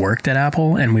also worked at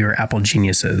Apple and we were Apple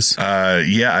geniuses.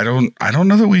 Yeah, I don't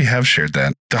know that we have shared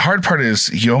that. The hard part is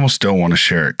you almost don't want to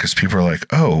share it because people are like,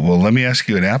 oh, well, let me ask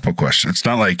you an Apple question. It's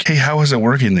not like, hey, how was it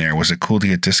working there? Was it cool to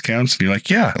get discounts? And you're like,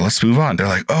 yeah, let's move on. They're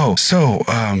like, oh, so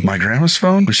my grandma's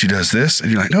phone, when she does this,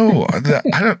 and you're like, no,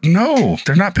 I don't know.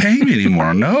 They're not paying me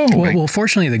anymore. No. Well,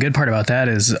 fortunately, the good part about that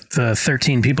is the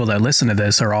 13 people that listen to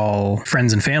this are all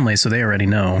friends and family, so they already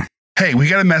know. Hey, we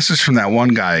got a message from that one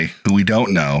guy who we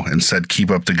don't know and said,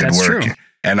 keep up the good work. True.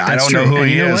 And I don't know who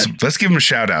he is. Let's give him a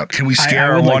shout out. Can we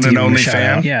scare our one and only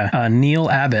fan? Yeah, Neil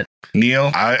Abbott.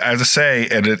 Neil, I have to say,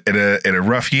 at a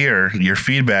rough year, your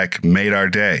feedback made our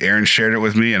day. Aaron shared it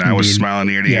with me, and I was smiling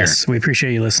ear to ear. Yes, we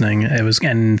appreciate you listening.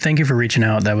 And thank you for reaching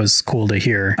out. That was cool to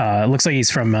hear. It looks like he's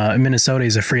from Minnesota.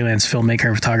 He's a freelance filmmaker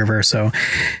and photographer. So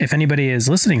if anybody is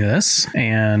listening to this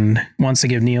and wants to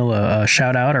give Neil a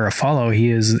shout out or a follow, he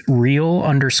is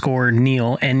real_Neil,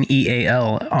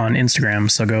 Neal on Instagram.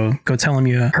 So go tell him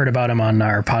you heard about him on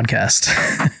our podcast.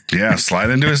 Yeah, slide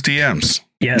into his DMs.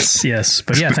 Yes.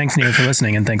 But yeah, thanks, Neil, for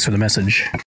listening, and thanks for the message.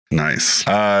 Nice.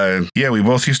 Yeah, we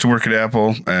both used to work at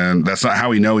Apple, and that's not how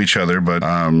we know each other, but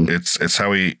it's how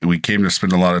we came to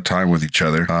spend a lot of time with each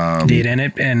other. Indeed,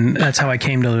 and that's how I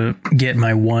came to get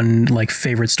my one like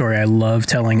favorite story I love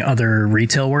telling other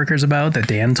retail workers about that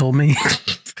Dan told me.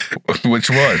 Which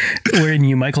one? When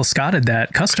you Michael Scotted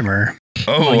that customer.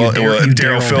 Oh, well,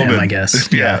 Daryl Philbin, I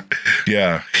guess.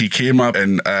 Yeah. He came up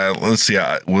and let's see,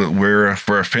 we're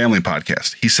for a family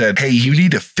podcast. He said, "Hey, you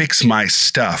need to fix my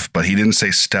stuff," but he didn't say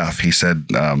stuff. He said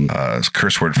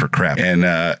curse word for crap, and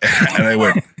I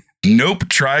went, "Nope,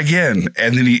 try again."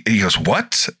 And then he goes,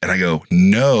 "What?" And I go,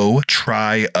 "No,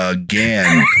 try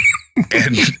again."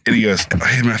 And he goes,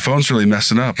 hey, my phone's really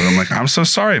messing up. And I'm like, I'm so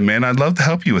sorry, man. I'd love to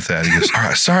help you with that. He goes, all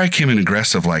right, sorry I came in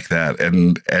aggressive like that.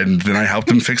 And then I helped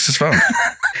him fix his phone.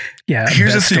 Yeah,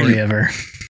 here's best the thing. story ever.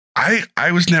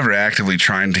 I was never actively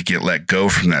trying to get let go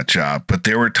from that job, but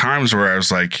there were times where I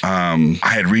was like, I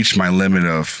had reached my limit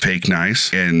of fake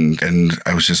nice, and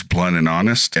I was just blunt and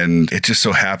honest. And it just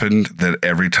so happened that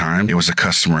every time it was a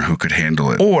customer who could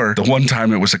handle it, or the one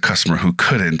time it was a customer who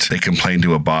couldn't, they complained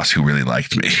to a boss who really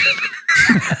liked me.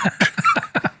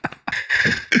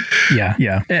 Yeah.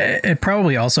 It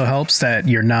probably also helps that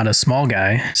you're not a small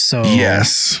guy. So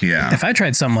yes, yeah. If I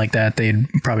tried something like that, they'd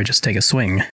probably just take a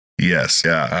swing. Yes.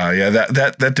 Yeah.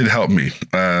 That did help me.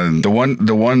 The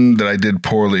one that I did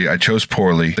poorly, I chose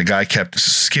poorly. The guy kept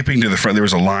skipping to the front. There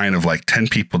was a line of like 10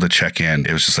 people to check in.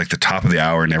 It was just like the top of the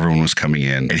hour and everyone was coming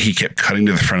in. And he kept cutting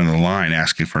to the front of the line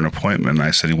asking for an appointment. And I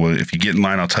said, well, if you get in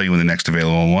line, I'll tell you when the next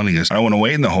available one. He goes, I don't want to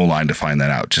wait in the whole line to find that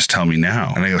out. Just tell me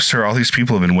now. And I go, sir, all these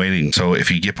people have been waiting. So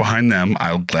if you get behind them,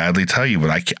 I'll gladly tell you.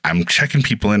 But I'm checking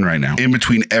people in right now. In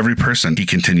between every person, he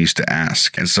continues to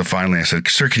ask. And so finally I said,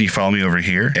 sir, can you follow me over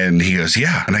here? And he goes,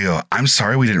 yeah. And I go, I'm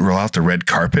sorry we didn't roll out the red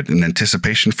carpet in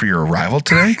anticipation for your arrival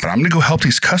today, but I'm going to go help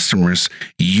these customers.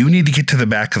 You need to get to the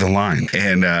back of the line.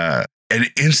 And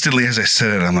instantly as I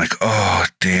said it, I'm like, oh,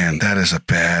 Dan, that is a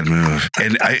bad move.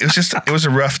 And it was a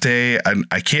rough day.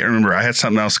 I can't remember. I had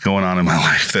something else going on in my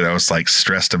life that I was like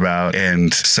stressed about.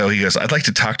 And so he goes, I'd like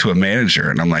to talk to a manager.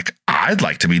 And I'm like, I'd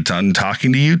like to be done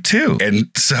talking to you too.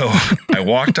 And so I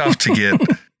walked off to get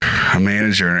a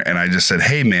manager and I just said,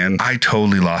 hey man, I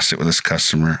totally lost it with this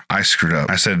customer. I screwed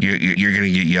up. I said, you're going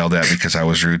to get yelled at because I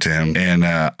was rude to him. And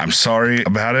I'm sorry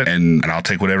about it. And I'll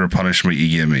take whatever punishment you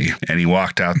give me. And he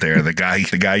walked out there. The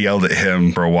guy yelled at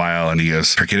him for a while and he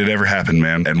goes, forget it ever happened,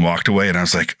 man. And walked away. And I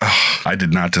was like, oh, I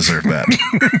did not deserve that.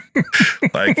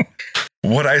 Like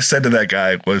what I said to that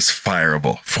guy was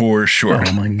fireable for sure.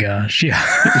 Oh my gosh. Yeah.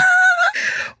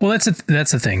 Well,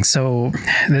 that's the thing. So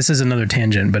this is another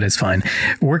tangent, but it's fine.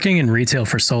 Working in retail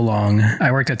for so long,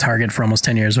 I worked at Target for almost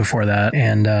 10 years before that.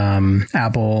 And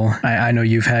Apple, I know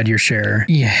you've had your share.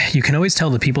 Yeah, you can always tell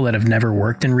the people that have never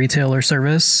worked in retail or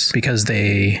service because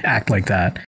they act like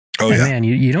that. Oh, and yeah. Man,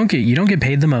 you don't get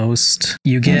paid the most.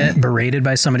 You get berated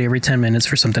by somebody every 10 minutes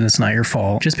for something that's not your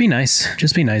fault. Just be nice.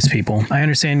 Just be nice, people. I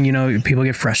understand, people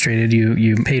get frustrated.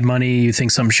 You paid money. You think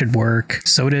something should work.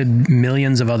 So did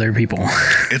millions of other people.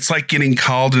 It's like getting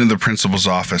called into the principal's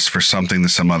office for something that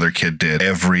some other kid did.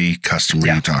 Every customer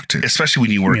you talk to, especially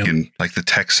when you work in like the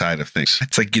tech side of things.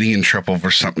 It's like getting in trouble for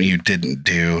something you didn't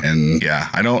do. And yeah,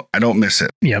 I don't miss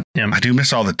it. Yep. I do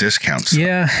miss all the discounts.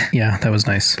 Yeah, that was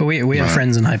nice. But we have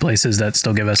friends in high places that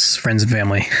still give us friends and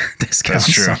family discounts.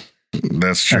 That's true. So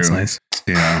that's true. That's nice.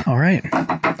 Yeah. All right.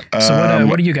 So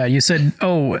what do you got? You said,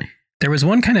 there was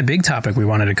one kind of big topic we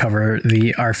wanted to cover,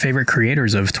 our favorite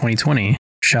creators of 2020.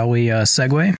 Shall we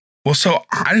segue? Well, so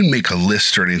I didn't make a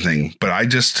list or anything, but I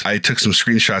took some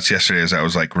screenshots yesterday as I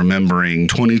was like remembering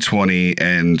 2020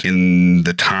 and in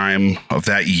the time of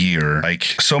that year, like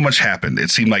so much happened.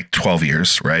 It seemed like 12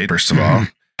 years, right? First of all.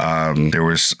 There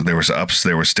was ups,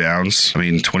 there was downs. I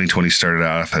mean, 2020 started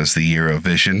off as the year of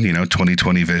vision,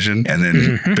 2020 vision. And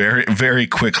then very, very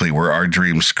quickly were our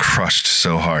dreams crushed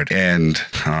so hard. And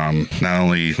not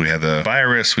only we had the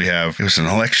virus, it was an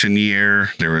election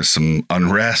year. There was some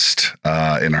unrest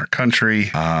in our country,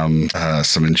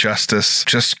 some injustice,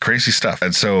 just crazy stuff.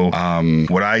 And so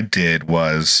what I did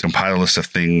was compile a list of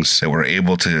things that were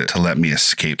able to let me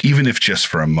escape, even if just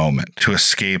for a moment, to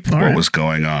escape what was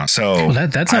going on. So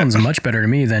that sounds much better to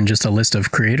me than just a list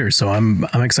of creators. So I'm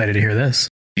excited to hear this.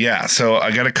 Yeah, so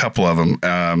I got a couple of them.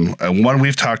 One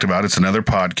we've talked about. It's another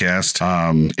podcast.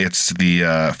 It's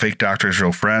the Fake Doctors,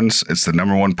 Real Friends. It's the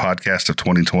number one podcast of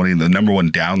 2020. The number one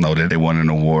downloaded. They won an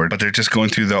award. But they're just going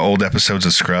through the old episodes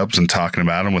of Scrubs and talking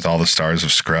about them with all the stars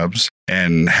of Scrubs.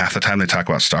 And half the time they talk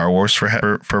about Star Wars for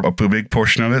a big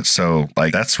portion of it. So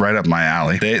like that's right up my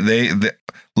alley. They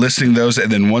listening to those.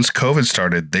 And then once COVID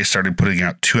started, they started putting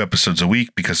out 2 episodes a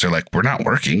week because they're like, we're not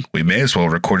working. We may as well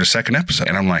record a second episode.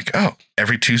 And I'm like, oh,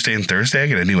 every Tuesday and Thursday I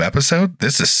get a new episode.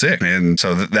 This is sick. And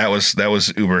so that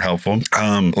was uber helpful.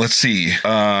 Let's see.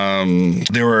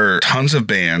 There were tons of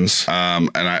bands. And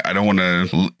I don't want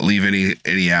to leave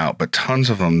any out, but tons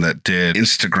of them that did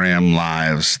Instagram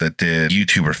lives, that did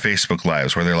YouTube or Facebook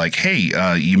lives where they're like, hey,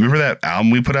 you remember that album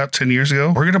we put out 10 years ago?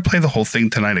 We're going to play the whole thing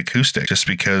tonight acoustic just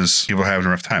because people are having a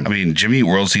rough time. I mean, Jimmy Eat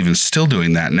World's even still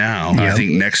doing that now. Yep. I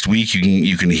think next week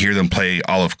you can hear them play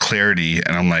all of Clarity,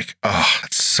 and I'm like, oh,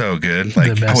 that's so good.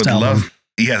 Like I would love.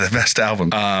 the best album.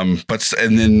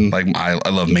 And then like I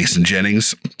love Mason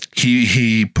Jennings.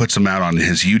 He puts them out on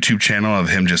his YouTube channel of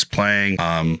him just playing.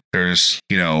 There's,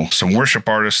 some worship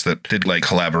artists that did like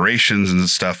collaborations and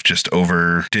stuff just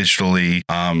over digitally.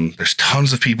 There's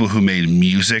tons of people who made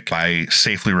music by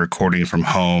safely recording from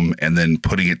home and then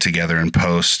putting it together in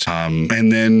post.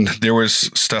 And then there was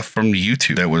stuff from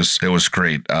YouTube that was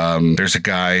great. There's a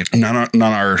guy, not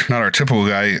our typical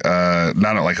guy,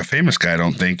 not like a famous guy, I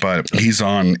don't think, but he's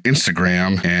on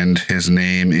Instagram and his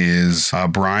name is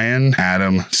Brian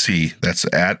Adam C. That's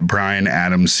at Brian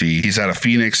Adam C. He's out of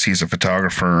Phoenix. He's a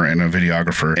photographer and a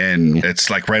videographer, and it's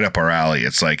like right up our alley.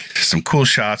 It's like some cool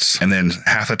shots, and then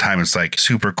half the time it's like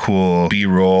super cool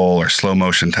B-roll or slow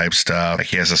motion type stuff. Like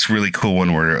he has this really cool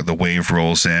one where the wave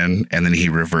rolls in and then he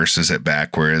reverses it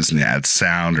backwards and adds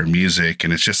sound or music,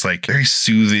 and it's just like very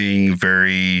soothing,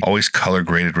 very always color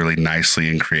graded really nicely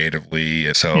and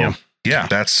creatively. So yeah,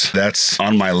 that's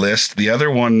on my list. The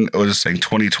other one was in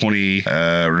 2020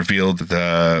 revealed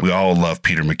we all love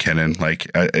Peter McKinnon. Like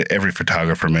every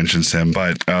photographer mentions him,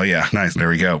 but oh yeah, nice. There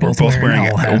we go. We're both wearing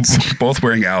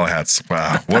owl hats.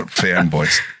 Wow, what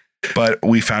fanboys. But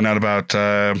we found out about,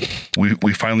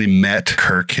 we finally met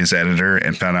Kirk, his editor,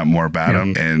 and found out more about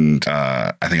him. And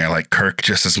I think I like Kirk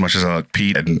just as much as I like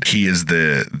Pete. And he is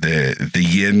the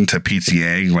yin to Pete's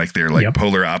yang. Like they're like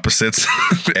polar opposites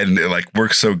and it like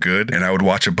works so good. And I would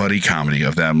watch a buddy comedy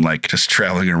of them, like just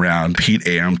traveling around, Pete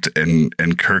amped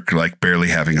and Kirk like barely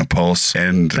having a pulse.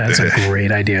 And that's a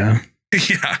great idea.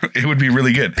 Yeah, it would be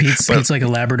really good. Pete's like a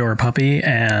Labrador puppy.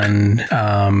 And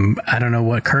I don't know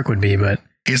what Kirk would be, but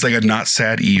he's like a not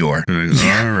sad Eeyore.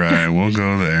 All right, we'll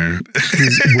go there.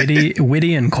 He's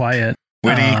witty and quiet.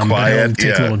 Quiet.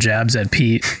 Take little jabs at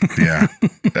Pete. Yeah.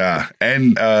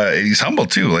 And he's humble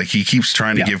too. Like he keeps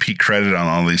trying to give Pete credit on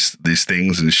all these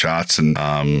things and shots. And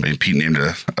Pete named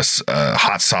a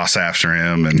hot sauce after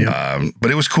him. And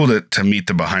but it was cool to meet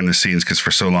the behind the scenes, because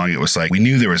for so long it was like we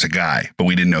knew there was a guy, but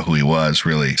we didn't know who he was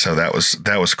really. So that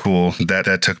was cool.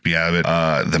 That took me out of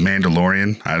it. The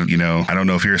Mandalorian. I don't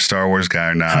know if you're a Star Wars guy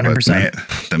or not, 100%.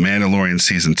 But the Mandalorian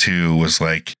season 2 was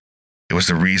like, it was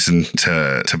the reason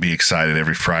to be excited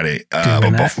every Friday.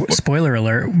 Spoiler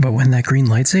alert, but when that green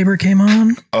lightsaber came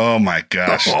on. Oh my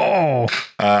gosh.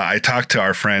 I talked to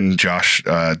our friend Josh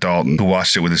Dalton, who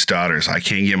watched it with his daughters. I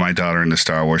can't get my daughter into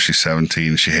Star Wars. She's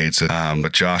 17. She hates it.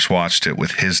 But Josh watched it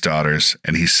with his daughters,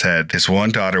 and he said his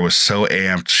one daughter was so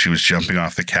amped she was jumping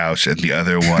off the couch, and the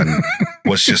other one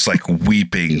was just like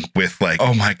weeping with like,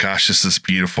 oh my gosh, this is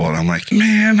beautiful. And I'm like,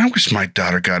 man, I wish my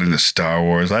daughter got into Star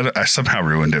Wars. I somehow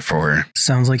ruined it for her.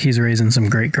 Sounds like he's raising some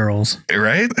great girls.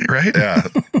 Right? Yeah.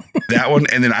 That one.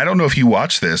 And then I don't know if you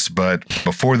watched this, but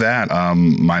before that,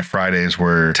 my Fridays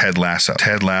were Ted Lasso.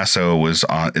 Ted Lasso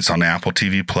it's on Apple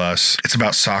TV Plus. It's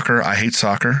about soccer. I hate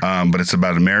soccer, but it's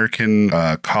about an American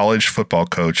college football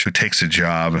coach who takes a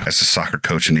job as a soccer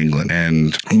coach in England,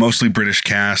 and mostly British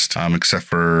cast, except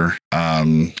for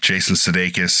Jason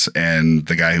Sudeikis and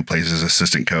the guy who plays his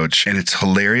assistant coach. And it's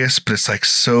hilarious, but it's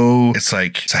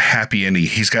a happy ending.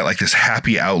 He's got like this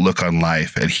happy outlook on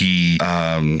life, and he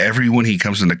everyone he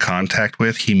comes into contact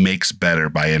with, he makes better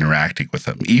by interacting with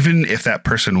them. Even if that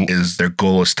person their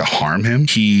goal is to harm him,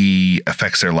 he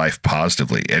affects their life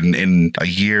positively. And in a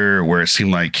year where it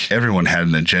seemed like everyone had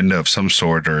an agenda of some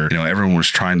sort, or everyone was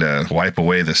trying to wipe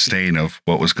away the stain of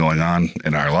what was going on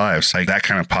in our lives, like that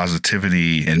kind of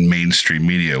positivity in mainstream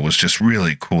media was just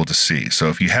really cool to see. So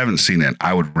if you haven't seen it,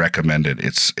 I would recommend it.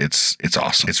 It's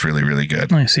awesome. It's really, really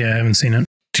good. Nice. Yeah, I haven't seen it.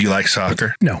 Do you like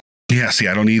soccer? No. Yeah, see,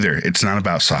 I don't either. It's not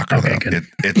about soccer, okay, though.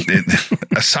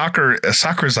 A soccer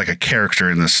is like a character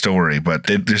in the story, but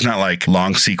there's not like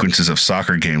long sequences of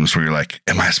soccer games where you're like,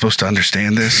 am I supposed to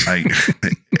understand this? Like,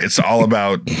 it's all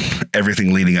about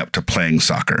everything leading up to playing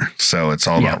soccer. So it's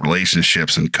all about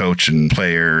relationships and coach and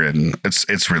player, and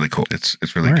it's really cool.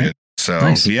 It's really good. So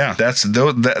nice. Yeah, that's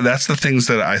the things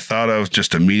that I thought of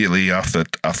just immediately off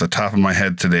the top of my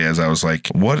head today, as I was like,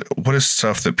 what is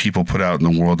stuff that people put out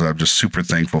in the world that I'm just super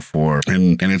thankful for,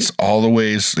 and it's all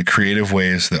the creative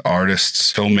ways that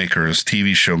artists, filmmakers,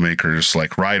 TV show makers,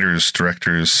 like writers,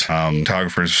 directors,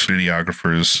 photographers,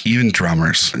 videographers, even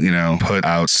drummers, put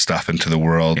out stuff into the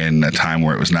world in a time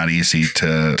where it was not easy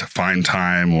to find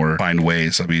time or find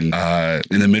ways. I mean,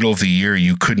 in the middle of the year,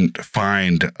 you couldn't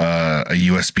find a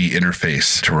USB interface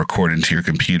to record into your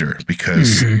computer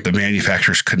because the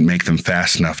manufacturers couldn't make them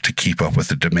fast enough to keep up with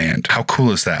the demand. How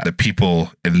cool is that? That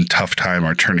people in tough time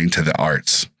are turning to the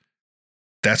arts.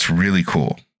 That's really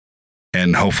cool.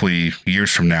 And hopefully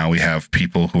years from now, we have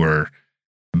people who are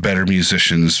better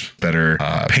musicians, better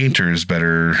painters,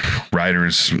 better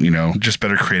writers, just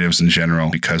better creatives in general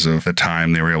because of the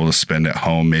time they were able to spend at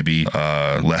home, maybe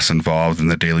less involved in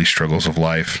the daily struggles of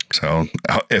life. So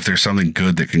if there's something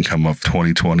good that can come of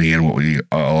 2020 and what we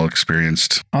all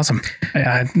experienced. Awesome.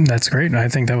 That's great. I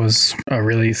think that was a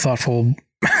really thoughtful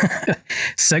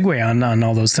segue on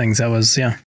all those things. That was,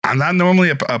 yeah. I'm not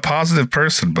normally a positive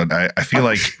person, but I feel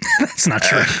like that's not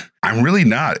true. I'm really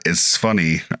not. It's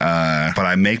funny, but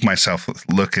I make myself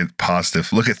look at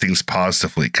things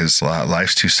positively because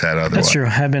life's too sad otherwise. That's true.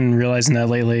 I've been realizing that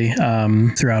lately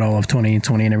throughout all of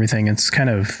 2020 and everything. It's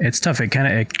tough.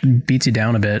 It beats you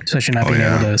down a bit, especially not being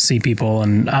able to see people.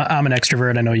 And I'm an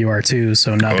extrovert. I know you are too.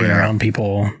 So not being around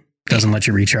people doesn't let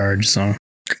you recharge. So.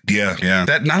 Yeah.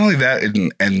 That not only that,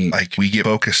 and like we get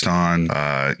focused on,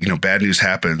 bad news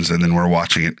happens, and then we're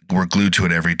watching it. We're glued to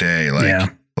it every day,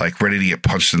 like ready to get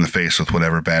punched in the face with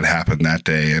whatever bad happened that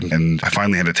day. And I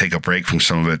finally had to take a break from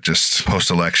some of it, just post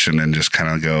election, and just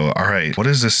kind of go, all right, what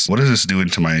is this doing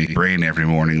to my brain every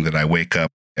morning that I wake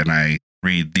up and I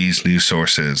read these news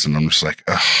sources, and I'm just like,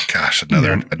 oh gosh,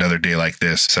 another day like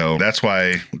this. So that's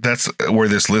where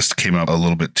this list came up a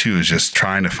little bit too, is just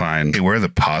trying to find, hey, where are the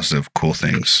positive, cool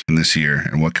things in this year,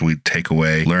 and what can we take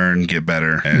away, learn, get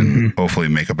better, and hopefully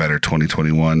make a better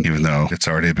 2021, even though it's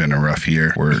already been a rough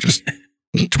year. We're just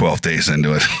 12 days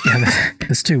into it. Yeah,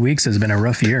 this 2 weeks has been a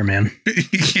rough year, man.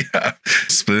 Yeah.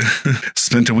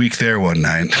 Spent a week there one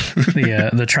night.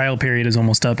 The trial period is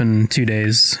almost up in 2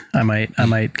 days. I might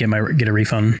get a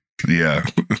refund. Yeah.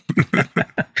 Yeah,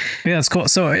 that's cool.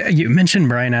 So you mentioned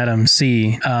Bryan Adams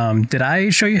C. Did I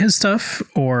show you his stuff,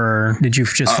 or did you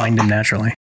just find him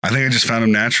naturally? I think I just found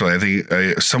him naturally. I think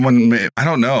I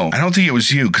don't know. I don't think it was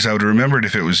you, because I would have remembered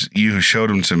if it was you who showed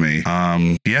him to me.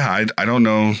 I don't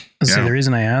know. So the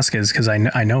reason I ask is because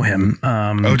I know him.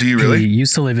 Oh, do you really? He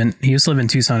used to live in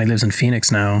Tucson. He lives in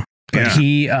Phoenix now. But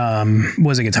he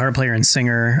was a guitar player and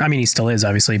singer. I mean, he still is,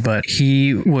 obviously, but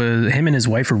him and his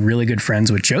wife were really good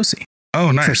friends with Josie.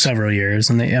 Oh, nice. For several years.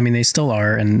 And they still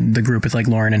are. And the group with like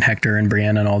Lauren and Hector and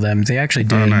Brianna and all them, they actually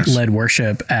led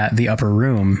worship at the Upper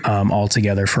Room all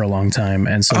together for a long time.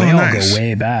 And so they all go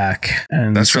way back.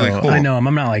 And that's really cool. I know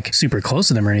I'm not like super close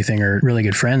to them or anything, or really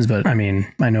good friends, but I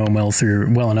mean, I know him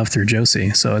well enough through Josie.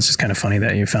 So it's just kind of funny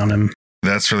that you found him.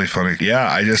 That's really funny. Yeah,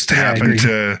 I just happened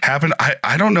to happen.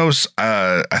 I don't know.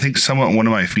 I think one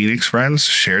of my Phoenix friends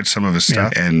shared some of his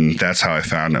stuff, and that's how I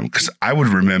found him, because I would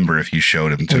remember if you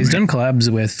showed him to me. He's done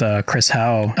collabs with Chris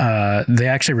Howe. They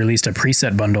actually released a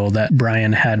preset bundle that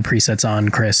Bryan had presets on,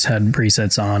 Chris had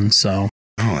presets on. So.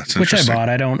 Oh, that's which I bought.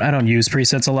 I don't use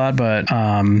presets a lot, but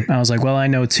I was like, well, I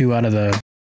know 2 out of the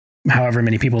however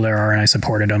many people there are, and I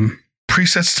supported them.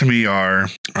 Presets to me are,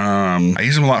 I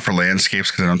use them a lot for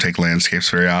landscapes because I don't take landscapes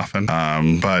very often.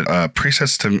 But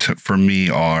presets for me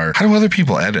are, how do other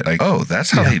people edit? Like, oh,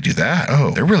 that's how they do that.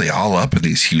 Oh, they're really all up in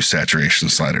these hue saturation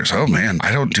sliders. Oh man,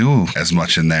 I don't do as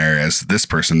much in there as this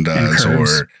person does.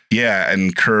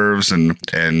 And curves and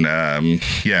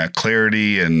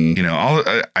clarity and all.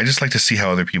 I just like to see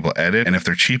how other people edit, and if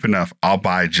they're cheap enough, I'll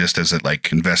buy just as a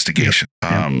like investigation.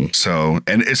 So,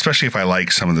 and especially if I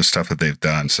like some of the stuff that they've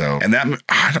done. So, and that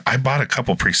I bought a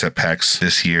couple preset packs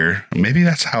this year. Maybe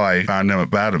that's how I found out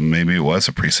about them. Maybe it was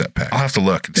a preset pack. I'll have to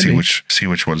look and see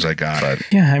which ones I got. But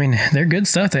yeah, I mean, they're good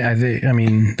stuff. I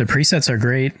mean, the presets are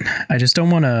great. I just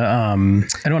don't want to. I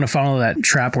don't want to follow that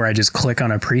trap where I just click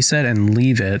on a preset and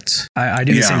leave it. I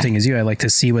do the same thing as you. I like to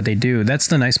see what they do. That's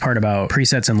the nice part about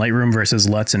presets in Lightroom versus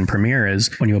LUTs in Premiere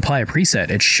is when you apply a preset,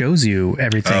 it shows you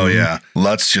everything. Oh yeah,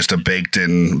 LUT's just a baked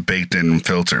in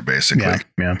filter basically.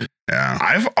 Yeah.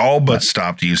 I've all but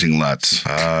stopped using LUTs.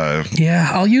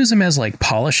 I'll use them as like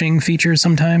polishing features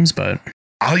sometimes, but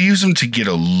I'll use them to get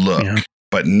a look. Yeah.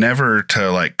 But never to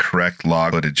like correct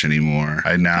log footage anymore.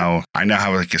 I now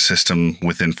have like a system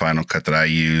within Final Cut that I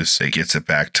use that gets it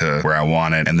back to where I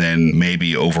want it, and then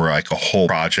maybe over like a whole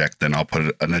project, then I'll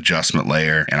put an adjustment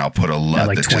layer and I'll put a LUT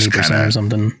like that 20% just kind of or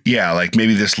something. Yeah, like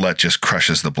maybe this LUT just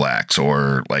crushes the blacks,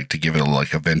 or like to give it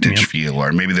like a vintage feel,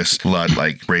 or maybe this LUT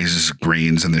like raises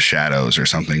greens in the shadows or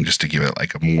something, just to give it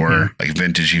like a more like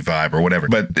vintagey vibe or whatever.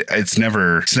 But it's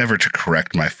never to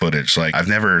correct my footage. Like I've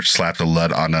never slapped a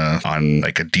LUT on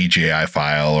like a DJI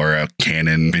file or a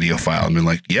Canon video file and been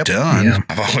like, yep, done. Yeah.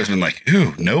 I've always been like,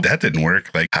 ooh, nope, that didn't work.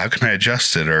 Like, how can I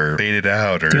adjust it or fade it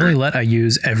out? Or the only LUT I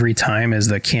use every time is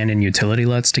the Canon utility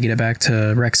LUTs to get it back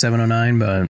to Rec 709,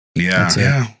 but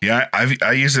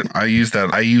I use it. I use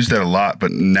that a lot,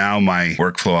 but now my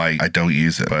workflow, I don't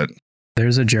use it. But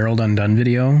There's a Gerald Undone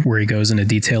video where he goes into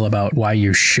detail about why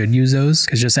you should use those.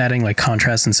 Because just adding like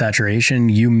contrast and saturation,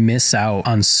 you miss out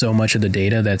on so much of the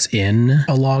data that's in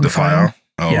a log file.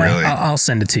 Oh, yeah, really? I'll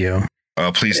send it to you.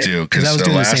 Oh, please do. Because I was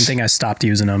doing the same thing. I stopped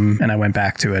using them and I went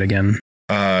back to it again.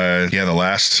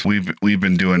 We've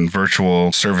been doing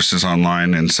virtual services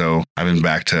online, and so I've been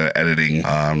back to editing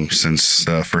since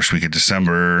the first week of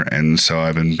December, and so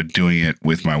I've been doing it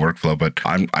with my workflow. But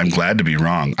I'm glad to be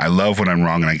wrong. I love when I'm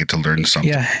wrong and I get to learn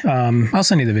something. Yeah, I'll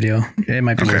send you the video. It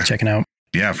might be worth checking out.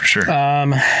 Yeah, for sure.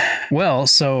 Well,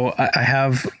 so I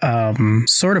have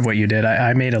sort of what you did.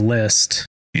 I made a list.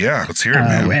 Yeah, let's hear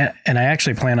it, man. And I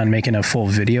actually plan on making a full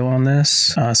video on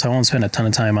this, so I won't spend a ton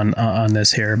of time on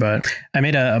this here. But I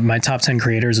made my top 10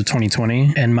 creators of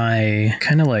 2020, and my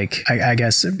kind of like, I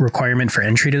guess, requirement for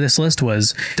entry to this list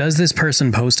was, does this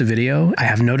person post a video? I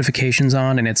have notifications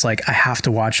on, and it's like I have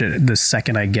to watch it the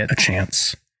second I get a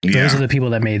chance. Yeah. Those are the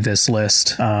people that made this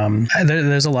list.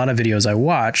 There's a lot of videos I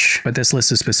watch, but this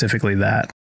list is specifically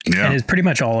that. Yeah. And it's pretty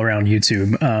much all around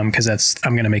YouTube, because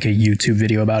I'm going to make a YouTube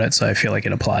video about it, so I feel like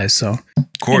it applies. So, of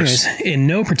course, anyways, in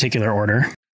no particular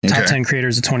order, top 10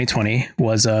 creators of 2020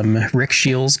 was Rick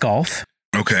Shields Golf.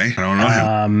 Okay, I don't know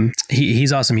him.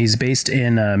 He's awesome. He's based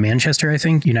in Manchester, I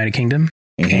think, United Kingdom.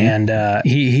 Mm-hmm. And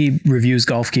he reviews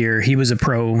golf gear. He was a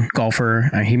pro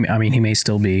golfer. He may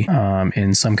still be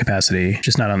in some capacity,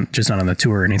 just not on the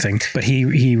tour or anything. But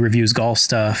he reviews golf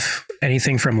stuff,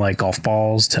 anything from like golf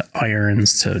balls to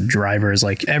irons to drivers,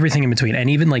 like everything in between, and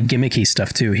even like gimmicky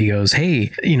stuff too. He goes,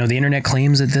 hey, the internet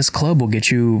claims that this club will get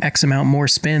you X amount more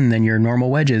spin than your normal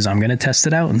wedges. I'm going to test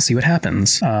it out and see what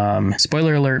happens.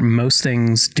 Spoiler alert: most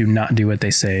things do not do what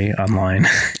they say online.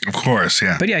 Of course,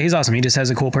 yeah. But yeah, he's awesome. He just has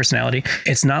a cool personality.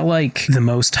 It's not like the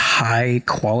most high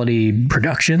quality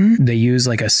production. They use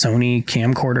like a Sony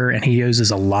camcorder, and he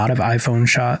uses a lot of iPhone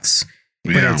shots.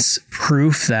 But it's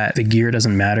proof that the gear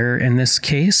doesn't matter in this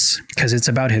case, because it's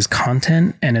about his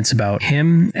content and it's about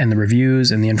him and the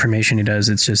reviews and the information he does.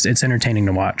 It's entertaining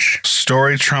to watch.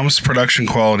 Story trumps production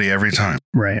quality every time.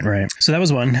 Right. So that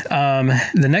was one.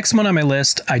 The next one on my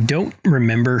list, I don't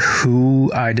remember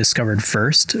who I discovered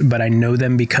first, but I know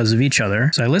them because of each other.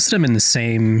 So I listed them in the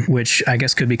same, which I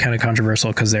guess could be kind of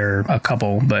controversial because they're a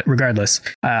couple, but regardless,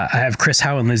 I have Chris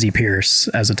Howe and Lizzie Pierce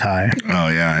as a tie. Oh,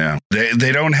 yeah.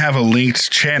 They don't have a linked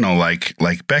channel like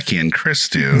Becky and Chris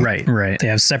do. Right. They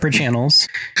have separate channels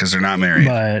because they're not married.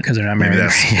 Maybe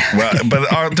that's well,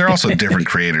 but they're also different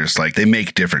creators. Like they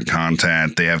make different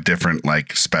content. They have different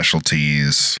like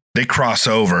specialties. They cross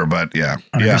over, but yeah.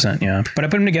 100%, yeah. But I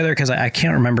put them together because I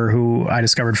can't remember who I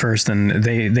discovered first, and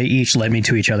they each led me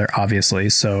to each other, obviously.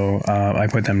 So I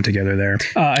put them together there.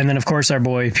 And then, of course, our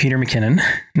boy Peter McKinnon,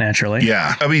 naturally.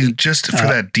 Yeah. I mean, just for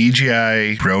that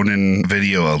DJI Ronin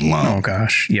video alone. Oh,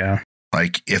 gosh. Yeah.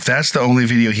 Like, if that's the only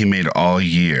video he made all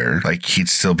year, like, he'd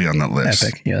still be on that list.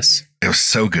 Epic, yes. It was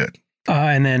so good.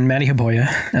 And then Matty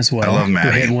Haboya as well. I love Matty.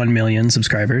 Who hit 1 million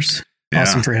subscribers. Yeah.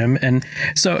 Awesome for him. And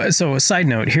so a side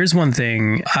note, here's one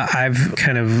thing I've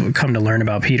kind of come to learn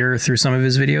about Peter through some of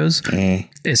his videos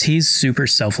is he's super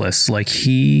selfless. Like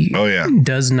he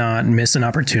does not miss an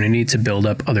opportunity to build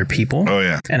up other people. Oh,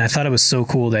 yeah. And I thought it was so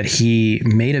cool that he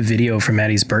made a video for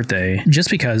Maddie's birthday just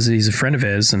because he's a friend of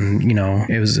his and,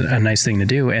 it was a nice thing to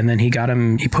do. And then he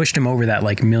pushed him over that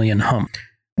like million hump.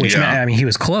 Which I mean, he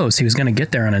was close. He was going to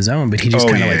get there on his own, but he just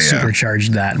kind of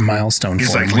supercharged that milestone.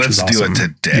 He's for like, him, let's do awesome. it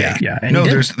today. Yeah. And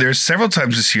there's several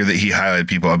times this year that he highlighted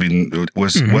people. I mean,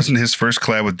 wasn't his first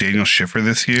collab with Daniel Schiffer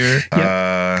this year?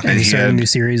 Yeah. And he started a new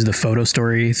series, the Photo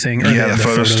Story thing. The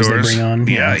photo stories they bring on.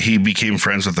 Yeah, he became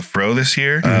friends with the Fro this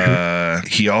year.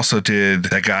 He also did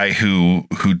that guy who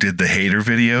did the hater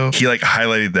video. He like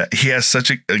highlighted that. He has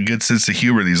such a good sense of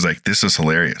humor. He's like, this is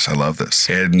hilarious. I love this.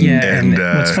 And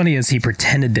what's funny is he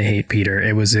pretended to hate Peter.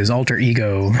 It was his alter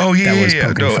ego. Oh yeah.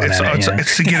 No,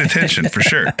 it's to get attention for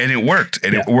sure, and it worked.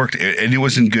 And it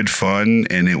was in good fun.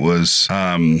 And it was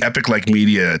Epic Like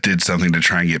Media did something to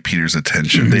try and get Peter's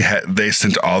attention. They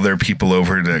sent all their people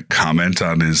over to comment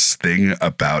on his thing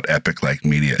about Epic Like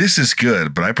Media. This is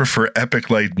good, but I prefer Epic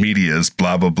Like Media's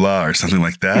blah blah blah or something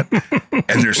like that.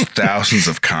 And there's thousands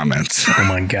of comments. Oh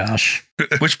my gosh.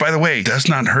 Which, by the way, does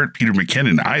not hurt Peter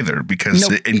McKinnon either, because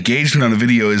engagement on a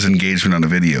video is engagement on a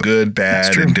video. Good,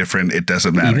 bad, indifferent, it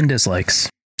doesn't matter. Even dislikes.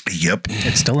 Yep.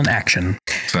 It's still an action.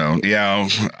 So, yeah,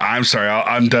 I'm sorry.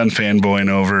 I'm done fanboying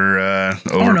over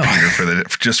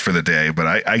Peter for the day, but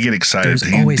I get excited.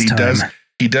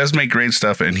 He does make great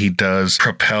stuff, and he does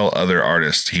propel other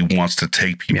artists. He wants to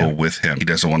take people with him. He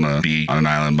doesn't want to be on an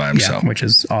island by himself. Yeah, which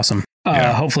is awesome.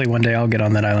 Hopefully one day I'll get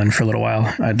on that island for a little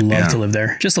while. I'd love to live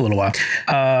there. Just a little while.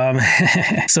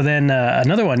 So then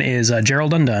another one is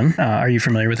Gerald Undone. Are you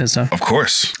familiar with his stuff? Of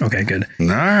course. Okay, good. All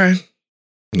right.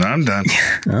 No, I'm done.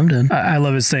 I'm done. I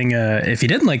love his thing. If you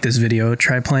didn't like this video,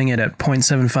 try playing it at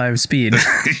 0.75 speed.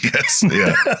 Yes.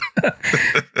 Yeah.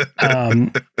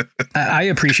 I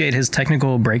appreciate his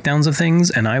technical breakdowns of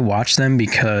things, and I watch them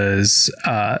because,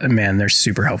 man, they're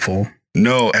super helpful.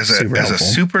 No, as a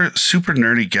super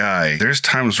nerdy guy, there's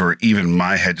times where even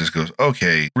my head just goes,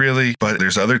 okay, really? But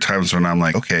there's other times when I'm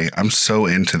like, okay, I'm so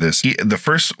into this. The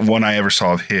first one I ever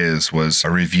saw of his was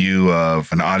a review of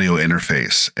an audio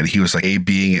interface, and he was like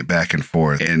A-Bing it back and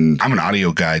forth. And I'm an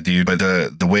audio guy, dude, but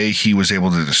the way he was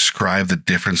able to describe the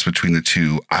difference between the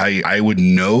two, I would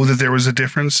know that there was a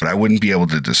difference, but I wouldn't be able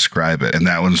to describe it. And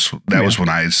that was when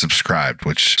I subscribed,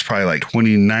 which is probably like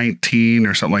 2019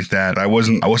 or something like that. I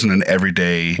wasn't an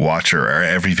everyday watcher or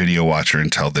every video watcher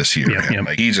until this year. Yeah.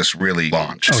 Like, he just really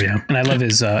launched. Oh yeah, and I love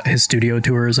his studio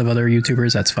tours of other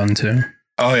YouTubers. That's fun too.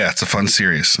 Oh yeah, it's a fun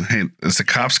series. Hey, is the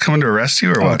cops coming to arrest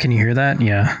you or what? Can you hear that?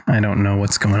 Yeah, I don't know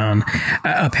what's going on.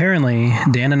 Apparently,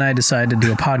 Dan and I decided to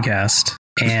do a podcast,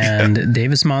 and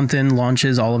Davis Monthan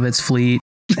launches all of its fleet.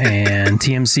 And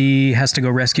TMC has to go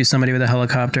rescue somebody with a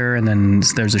helicopter, and then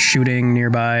there's a shooting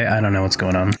nearby. I don't know what's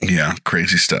going on. Yeah,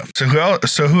 crazy stuff. So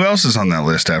who else is on that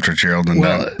list after Gerald and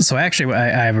Dunn? So actually,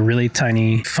 I have a really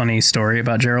tiny, funny story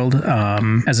about Gerald.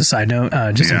 As a side note,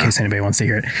 just in case anybody wants to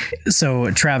hear it.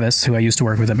 So Travis, who I used to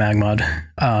work with at MagMod,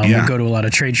 would go to a lot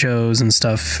of trade shows and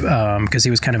stuff because he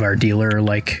was kind of our dealer,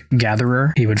 like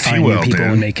gatherer. He would find new people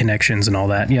and make connections and all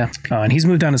that. Yeah, and he's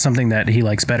moved on to something that he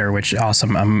likes better, which is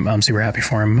awesome. I'm super happy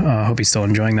for him. Hope he's still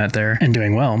enjoying that there and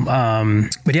doing well.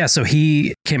 But yeah, so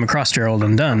he came across Gerald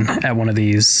Undone at one of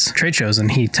these trade shows,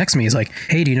 and he texted me. He's like,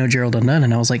 "Hey, do you know Gerald Undone?"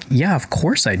 And I was like, "Yeah, of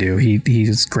course I do.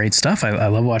 He's great stuff. I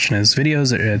love watching his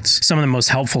videos. It's some of the most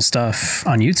helpful stuff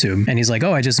on YouTube." And he's like,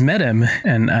 "Oh, I just met him,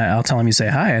 and I'll tell him you say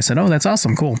hi." I said, "Oh, that's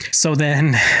awesome, cool." So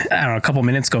then I don't know, a couple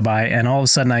minutes go by, and all of a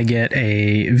sudden I get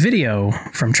a video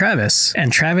from Travis,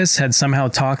 and Travis had somehow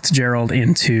talked Gerald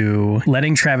into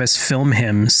letting Travis film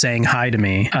him saying hi to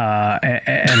me.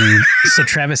 And so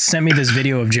Travis sent me this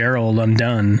video of Gerald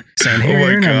Undone saying, "Hey,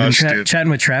 Aaron, I've been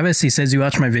chatting with Travis. He says you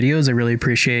watch my videos. I really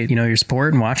appreciate, your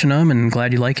support and watching them, and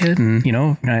glad you like it. And,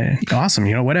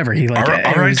 awesome, whatever." He like,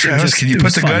 all right, Travis, can you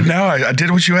put the gun now? I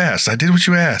did what you asked.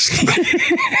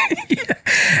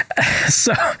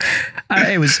 So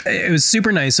it was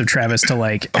super nice of Travis to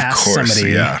ask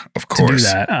somebody to do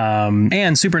that.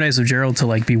 And super nice of Gerald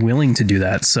to be willing to do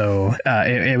that. So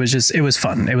it was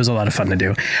fun. It was a lot of fun to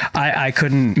do. I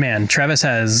couldn't, man, Travis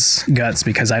has guts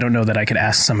because I don't know that I could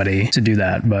ask somebody to do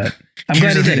that, but I'm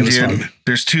glad he did. It was fun.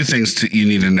 There's two things you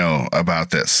need to know about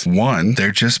this. One,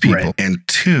 they're just people. Right. And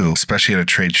two, especially at a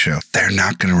trade show, they're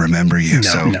not going to remember you.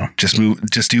 Just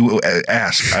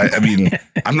ask. I mean,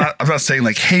 I'm not saying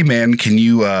hey man, can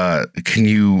you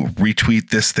retweet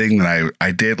this thing that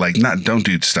I did? Don't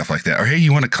do stuff like that. Or hey,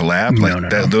 you want to collab?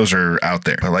 No. Those are out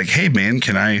there. But hey man,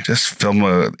 can I just film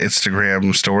a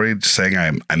Instagram story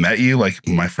saying I met you?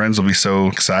 My friends will be so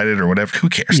excited or whatever. Who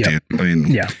cares, dude? I mean,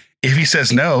 yeah. If he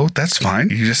says no, that's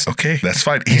fine. You just, okay, that's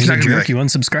fine. He's not going to be you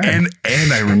unsubscribe. And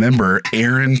I remember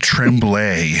Aaron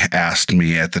Tremblay asked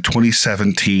me at the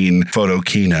 2017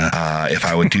 Photokina if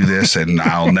I would do this, and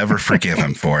I'll never forgive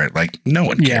him for it. No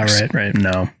one cares. Yeah, right.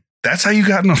 No. That's how you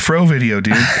got in a Fro video,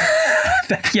 dude.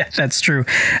 Yeah, that's true.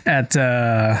 At,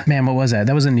 what was that?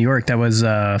 That was in New York. That was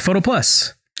Photo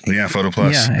Plus. Yeah, Photo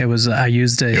Plus. Yeah, it was. I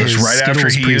used it. It was right after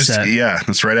he preset.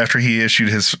 It's right after he issued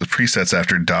his presets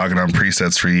after dogging on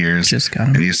presets for years. Just got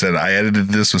him. And he said, "I edited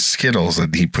this with Skittles,"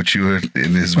 and he put you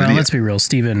in his video. Well, let's be real.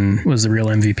 Steven was the real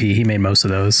MVP. He made most of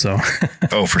those. So.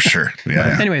 Oh, for sure.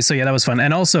 Yeah. Anyway, so yeah, that was fun.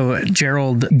 And also,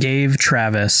 Gerald gave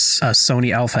Travis a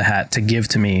Sony Alpha hat to give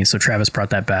to me. So Travis brought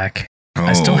that back. Oh.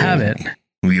 I still have it.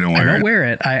 You don't wear it? I don't wear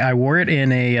it. I wore it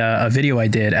in a video I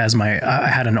did as I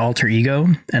had an alter ego,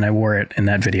 and I wore it in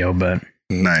that video, but.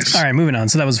 Nice. All right, moving on.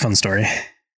 So that was a fun story.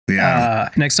 Yeah.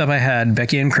 Next up, I had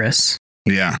Becky and Chris.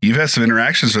 Yeah. You've had some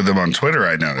interactions with them on Twitter,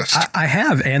 I noticed. I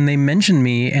have. And they mentioned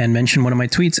me and mentioned one of my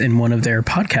tweets in one of their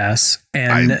podcasts.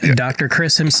 And Dr.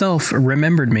 Chris himself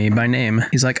remembered me by name.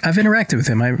 He's like, "I've interacted with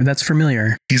him. That's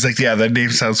familiar." He's like, "Yeah, that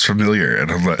name sounds familiar."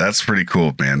 And I'm like, "That's pretty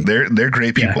cool, man. They're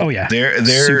great people." Yeah. Oh yeah. They're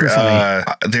super funny.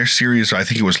 Their series, I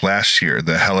think it was last year,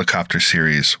 the helicopter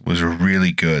series was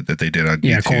really good that they did on YouTube.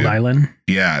 Yeah, Cold Island.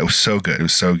 Yeah, it was so good. It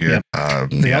was so good. Yep.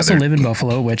 They also live in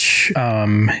Buffalo, which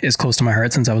is close to my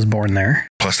heart since I was born there.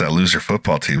 Plus that loser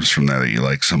football team's from there that you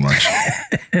like so much.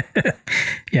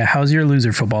 Yeah, how's your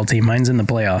loser football team? Mine's in the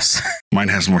playoffs. Mine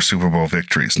has more Super Bowl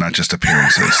victories, not just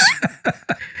appearances.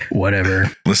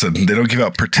 Whatever. Listen, they don't give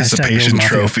out participation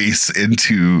trophies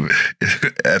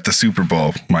at the Super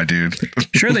Bowl, my dude.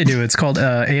 Sure they do. It's called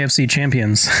AFC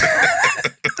Champions.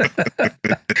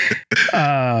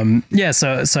 Yeah,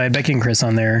 so I had Becky and Chris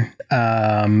on there.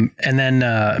 And then,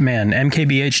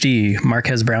 MKBHD,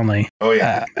 Marquez Brownlee. Oh,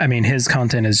 yeah. I mean, his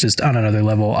content is just on another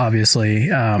level, obviously.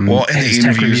 Well, and the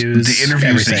interviews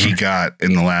everything. that he got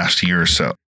in the last year or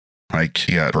so. Like,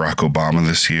 he got Barack Obama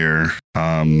this year.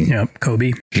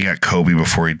 Kobe. He got Kobe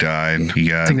before he died.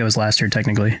 I think that was last year,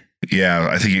 technically. Yeah,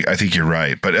 I think you're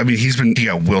right. But I mean, he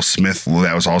got Will Smith.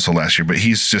 That was also last year. But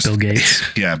he's just Bill Gates.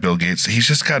 Yeah, Bill Gates. He's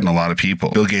just gotten a lot of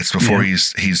people. Bill Gates before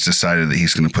he's decided that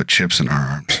he's going to put chips in our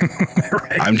arms.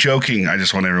 Right. I'm joking. I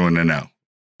just want everyone to know.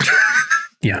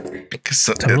 Yeah.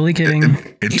 Totally kidding.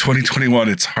 In 2021,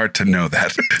 it's hard to know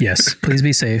that. Yes. Please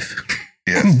be safe.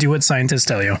 Yes. Do what scientists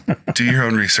tell you. Do your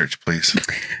own research, please.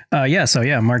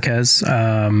 Marquez.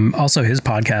 Also, his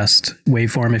podcast,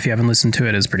 Waveform, if you haven't listened to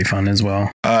it, is pretty fun as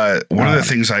well. One of the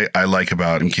things I like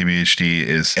about MKBHD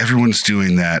is everyone's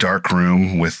doing that dark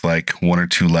room with like one or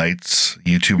two lights,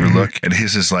 YouTuber look. And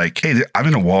his is like, hey, I'm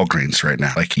in a Walgreens right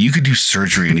now. Like, you could do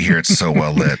surgery in here. It's so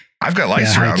well lit. I've got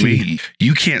lights around me.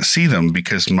 You can't see them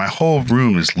because my whole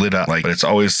room is lit up. Like, but it's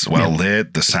always well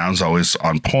lit. The sound's always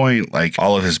on point. Like,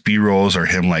 all of his B-rolls are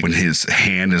him, like when his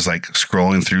hand is like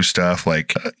scrolling through stuff.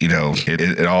 Like,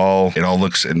 it all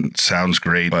looks and sounds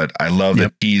great. But I love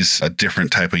that he's a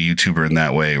different type of YouTuber in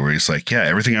that way, where he's like, yeah,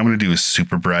 everything I'm going to do is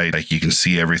super bright. Like, you can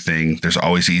see everything. There's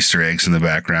always Easter eggs in the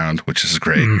background, which is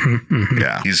great.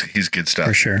 Yeah, he's good stuff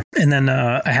for sure. And then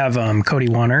I have Cody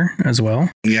Warner as well.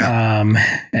 Yeah.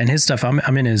 And his stuff,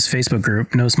 I'm in his Facebook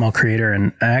group, No Small Creator,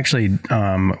 and I actually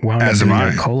wound up doing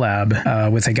a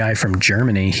collab with a guy from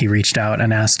Germany. He reached out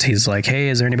and asked, he's like, hey,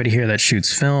 is there anybody here that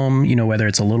shoots film? Whether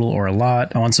it's a little or a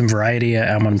lot. I want some variety.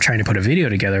 I'm trying to put a video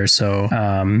together. So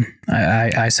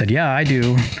I said, yeah, I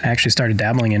do. I actually started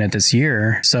dabbling in it this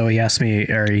year. So he asked me,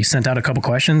 or he sent out a couple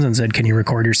questions and said, can you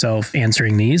record yourself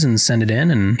answering these and send it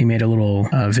in? And he made a little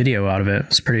video out of it.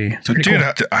 It's pretty dude,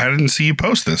 cool. I didn't see you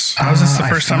post this. How's this the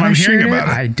first time I'm hearing about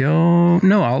it? I don't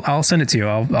know. I'll send it to you.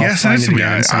 I'll send it to me.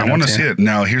 I want to see it.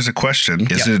 Now, here's a question.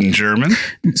 Is it in German?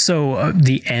 So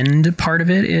the end part of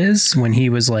it is when he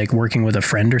was like working with a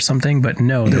friend or something, but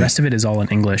no, the rest of it is all in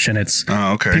English, and it's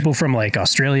people from like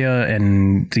Australia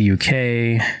and the UK.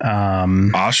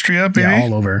 Austria, maybe? Yeah,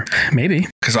 all over. Maybe.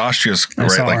 Because Austria's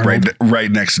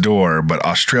right next door, but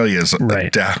Australia's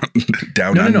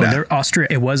down under. No, Austria.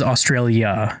 It was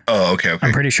Australia. Oh, okay.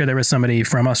 I'm pretty sure there was somebody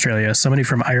from Australia, somebody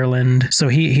from Ireland. So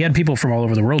he had people from all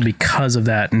over the world because of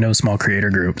that No Small Creator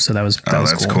group. So that was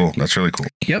cool. That's really cool.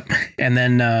 Yep. And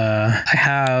then I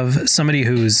have somebody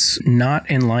who's not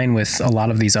in line with a lot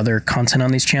of these other content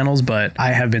on these channels, but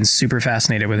I have been super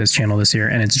fascinated with his channel this year,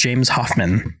 and it's James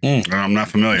Hoffman. I'm not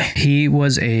familiar. He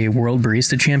was a world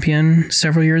barista champion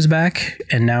several years back,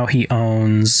 and now he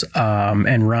owns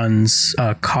and runs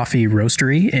a coffee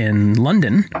roastery in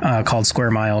London called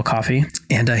Square Mile Coffee.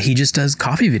 And he just does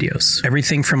coffee videos.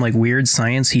 Everything from like weird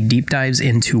science. He deep dives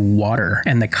into water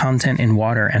and the content in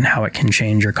water and how it can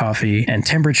change your coffee and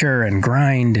temperature and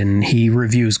grind. And he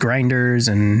reviews grinders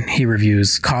and he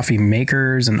reviews coffee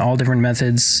makers and all different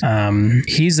methods.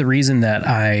 He's the reason that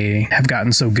I have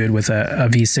gotten so good with a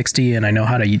V60, and I know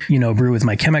how to, brew with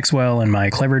my Chemex well and my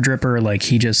Clever Dripper. Like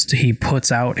he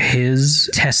puts out his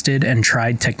tested and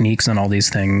tried techniques on all these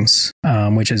things,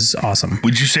 which is awesome.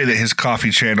 Would you say that his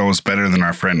coffee channel is better than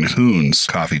our friend Hoon's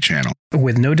coffee channel?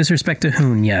 With no disrespect to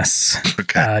Hoon, yes.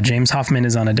 Okay. James Hoffman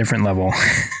is on a different level.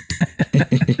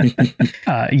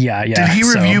 Yeah. Did he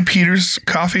review Peter's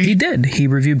coffee? He did. He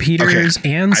reviewed Peter's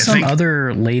and some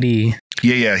other lady.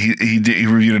 Yeah. He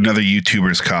reviewed another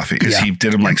YouTuber's coffee because he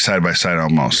did them like side by side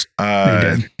almost.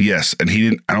 Yes, and he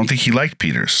didn't. I don't think he liked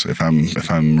Peter's. If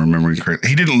I'm remembering correctly,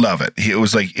 he didn't love it. It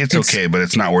was like it's okay, but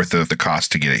it's not worth the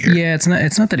cost to get it here. Yeah, it's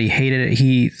not that he hated it.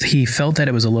 He felt that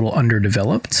it was a little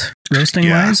underdeveloped roasting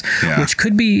wise, which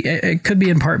could be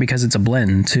in part because it's a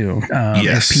blend too.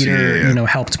 If Peter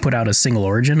helped put out a single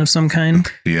origin of some kind.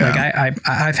 Yeah, like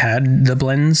I've had the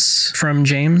blends from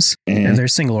James, and their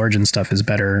single origin stuff is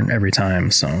better every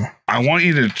time. So I want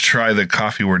you to try the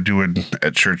coffee we're doing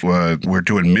at church. We're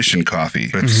doing Mission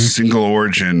Coffee. It's single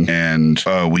origin, and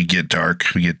we get dark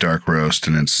roast,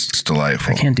 and it's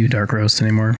delightful. I can't do dark roast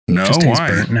anymore. No, just tastes why?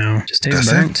 burnt now. Just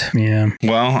tastes burnt. Yeah.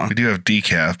 Well, we do have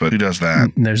decaf, but who does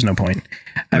that? There's no point.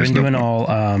 I've been doing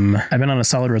I've been on a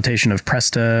solid rotation of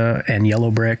Presta and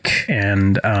Yellow Brick,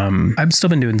 and I've still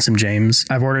been doing some James.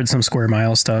 I've ordered some Square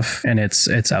Mile stuff, and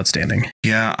it's outstanding.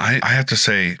 Yeah, I have to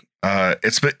say,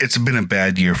 it's been a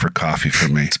bad year for coffee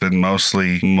for me. It's been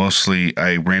mostly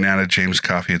I ran out of James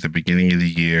coffee at the beginning of the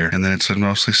year, and then it's been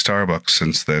mostly Starbucks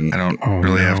since then. I don't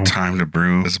really have time to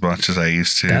brew as much as I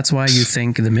used to. That's why you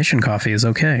think the Mission Coffee is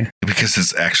okay. Because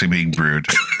it's actually being brewed.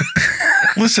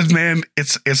 Listen, man,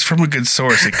 it's from a good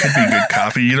source. It could be good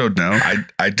coffee. You don't know.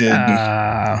 I did.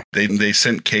 They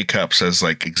sent K-cups as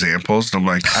like examples, and I'm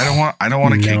like, I don't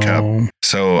want a K-cup.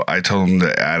 So I told them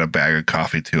to add a bag of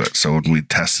coffee to it. So when we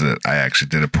tested it, I actually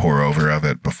did a pour over of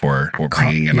it before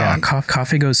bringing it on.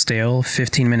 Coffee goes stale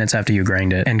 15 minutes after you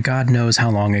grind it, and God knows how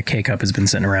long a K-cup has been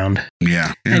sitting around.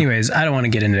 Yeah. Anyways, I don't want to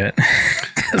get into it.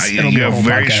 You have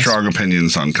very strong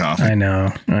opinions on coffee. I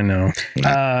know.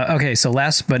 Okay, so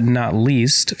last but not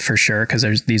least, for sure, because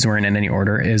these weren't in any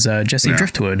order, is Jesse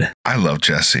Driftwood. I love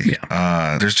Jesse.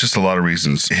 Yeah. There's just a lot of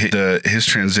reasons. His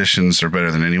transitions are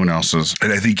better than anyone else's.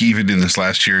 And I think even in this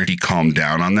last year, he calmed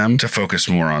down on them to focus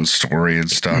more on story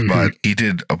and stuff. But he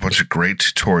did a bunch of great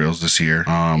tutorials this year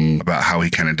about how he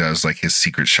kind of does like his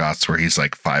secret shots where he's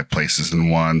like 5 places in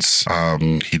once.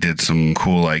 He did some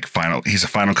cool like he's a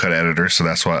Final Cut editor, so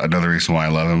that's another reason why I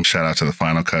love him. Shout out to the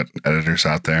Final Cut editors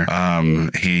out there.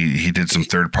 He did some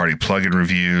third-party plugin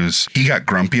reviews. He got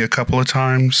grumpy a couple of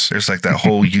times. There's like that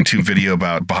whole YouTube video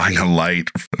about buying a light,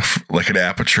 like an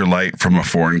aperture light from a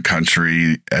foreign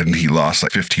country, and he lost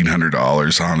like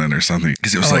 $1,500 on it or something.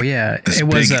 Because it was this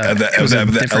big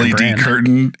that LED brand.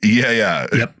 Curtain. Yeah.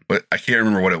 Yep. But I can't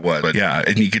remember what it was. But yeah,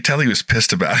 and you could tell he was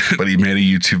pissed about it. But he made a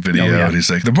YouTube video and he's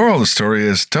like, the moral of the story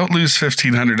is don't lose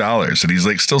 $1,500. And he's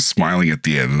like still smiling at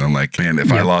the end. And I'm like, man,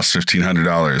 if I lost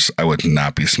 $1,500, I would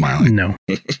not be smiling. No.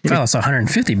 If I lost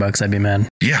 $150, I'd be mad.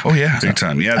 Yeah. Oh yeah. Big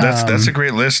time. Yeah. That's a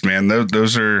great list, man.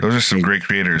 Those are some great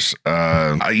creators.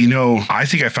 I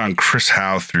think I found Chris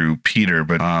Howe through Peter,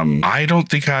 but I don't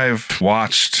think I've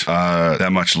watched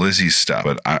that much Lizzie's stuff.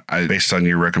 But I based on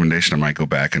your recommendation, I might go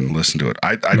back and listen to it.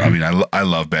 I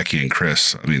love Becky and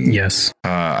Chris. I mean, yes.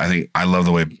 I think I love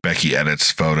the way Becky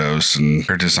edits photos and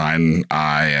her design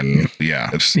eye, and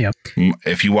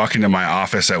if you walk into my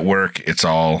office at work, it's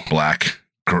all black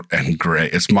and gray.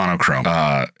 It's monochrome.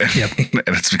 And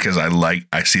it's because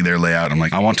I see their layout. I'm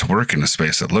like, I want to work in a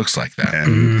space that looks like that.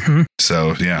 And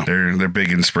so yeah, they're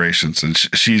big inspirations, and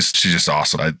she's just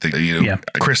awesome. I think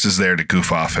Chris is there to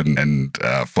goof off and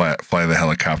fly the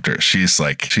helicopter. She's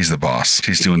the boss.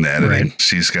 She's doing the editing. Right.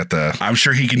 She's got I'm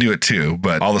sure he can do it too,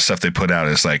 but all the stuff they put out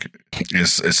is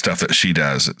stuff that she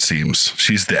does. It seems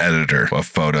she's the editor of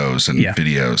photos and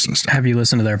videos and stuff. Have you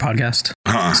listened to their podcast?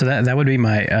 So that would be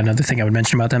another thing I would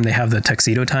mention about them. They have the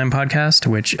Tuxedo Time podcast,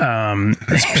 which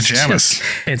it's pajamas.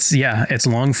 It's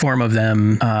long form of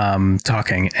them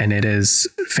talking, and it is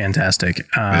fantastic.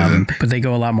 But they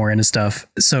go a lot more into stuff.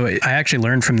 So I actually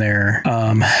learned from there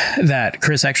that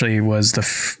Chris actually was the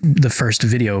first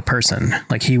video person.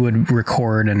 Like he would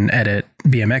record and edit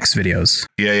BMX videos.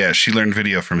 Yeah. She learned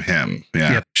video from him.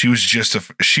 Yeah. Yep. She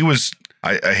was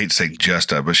I hate saying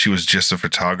but she was just a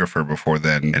photographer before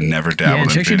then and never dabbled in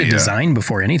video. She actually did design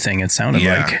before anything, it sounded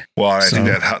like. Well, I think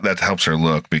that helps her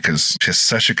look because she has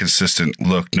such a consistent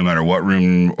look no matter what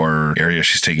room or area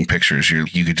she's taking pictures. You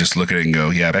could just look at it and go,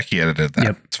 yeah, Becky edited that.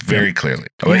 Yep. It's very clearly.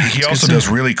 He also does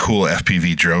really cool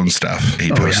FPV drone stuff.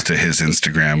 He posts to his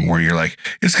Instagram where you're like,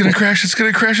 it's going to crash.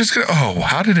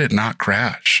 How did it not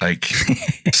crash? Like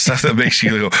stuff that makes you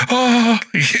go, oh,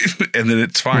 and then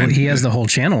it's fine. Well, he has the whole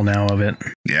channel now of it.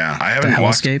 Yeah, I haven't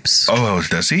watched. Oh,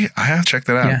 does he? I have to check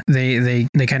that out. Yeah,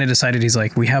 they kind of decided, he's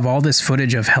like, we have all this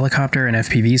footage of helicopter and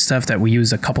FPV stuff that we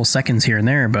use a couple seconds here and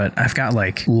there, but I've got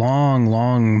like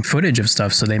long footage of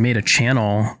stuff. So they made a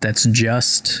channel that's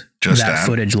just that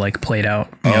footage like played out.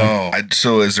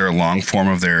 So is there a long form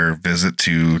of their visit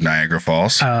to Niagara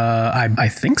Falls? I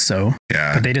think so.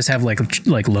 Yeah. But they just have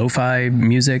like lo-fi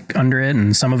music under it,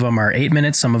 and some of them are 8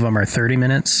 minutes, some of them are 30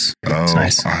 minutes. It's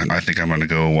nice. I think I'm going to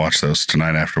go watch those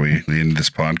tonight after we end this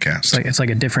podcast. It's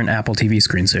like a different Apple TV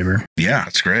screensaver. Yeah,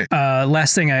 it's great.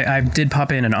 Last thing, I did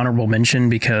pop in an honorable mention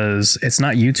because it's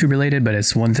not YouTube related, but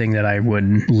it's one thing that I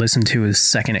would listen to the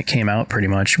second it came out pretty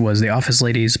much, was the Office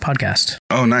Ladies podcast.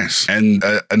 Oh, nice. And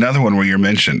another one where you're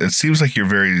mentioned. It seems like you're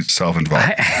very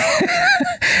self-involved.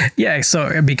 Yeah,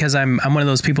 so because I'm one of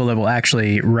those people that will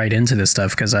actually write into this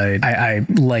stuff because I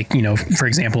like, for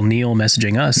example, Neil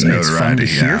messaging us. It's fun to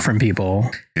hear from people.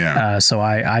 Yeah. So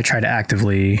I try to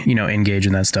actively, engage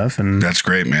in that stuff. And that's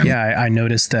great, man. Yeah, I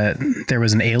noticed that there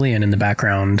was an alien in the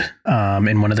background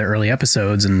in one of the early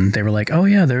episodes, and they were like, "Oh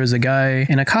yeah, there was a guy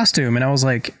in a costume," and I was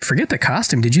like, "Forget the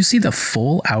costume. Did you see the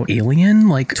full out alien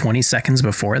like 20 seconds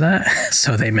before that?"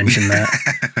 So they mentioned that.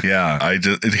 Yeah, I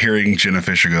just hearing Jenna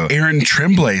Fisher go, Aaron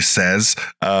Tremblay says,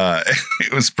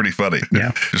 it was pretty funny.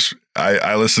 Yeah.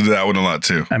 I listened to that one a lot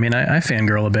too. I mean, I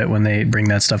fangirl a bit when they bring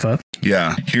that stuff up.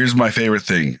 Yeah. Here's my favorite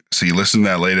thing. So you listen to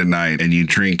that late at night and you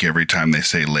drink every time they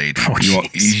say lady. Oh,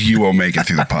 you won't make it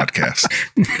through the podcast.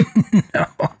 No.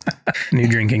 New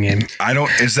drinking game. I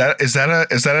don't. Is that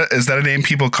a name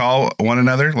people call one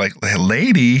another? Like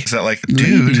lady? Is that like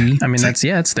dude? Lady. I mean,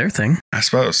 it's their thing. I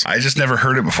suppose. I just never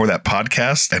heard it before that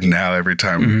podcast, and now every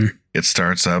time it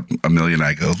starts up a million,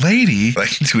 I go lady like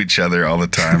to each other all the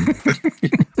time.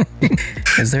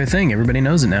 It's their thing. Everybody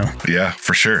knows it now. Yeah,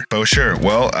 for sure. Oh, sure.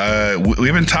 Well,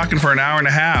 we've been talking for an hour and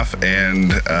a half,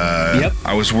 and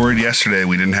I was worried yesterday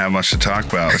we didn't have much to talk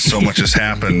about. So much has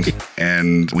happened,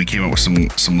 and we came up with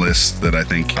some lists that I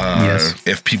think,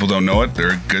 if people don't know it,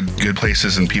 there are good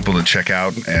places and people to check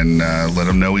out, and let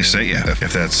them know we sent you.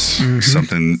 If that's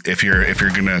something, if you're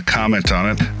gonna comment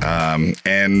on it,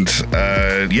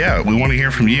 we want to hear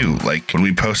from you. Like when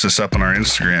we post this up on our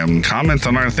Instagram, comment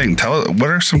on our thing. Tell us what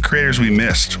are some creators we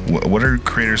missed. What are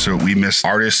creators that we missed?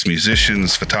 Artists,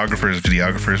 musicians, photographers,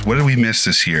 videographers. What did we miss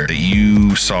this year that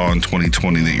you saw in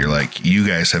 2020 that you're like, you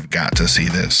guys have got to see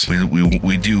this?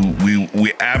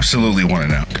 We absolutely want to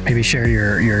know. Maybe share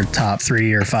your top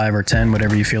 3 or 5 or 10,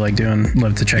 whatever you feel like doing.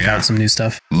 Love to check out some new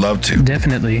stuff. Love to.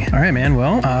 Definitely. All right, man.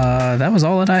 Well, that was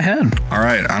all that I had. All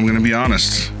right. I'm going to be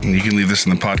honest. And you can leave this in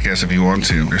the podcast if you want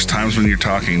to. There's times when you're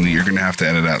talking that you're going to have to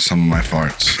edit out some of my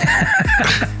farts.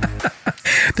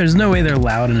 There's no way they're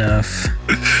loud enough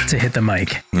to hit the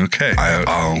mic. Okay.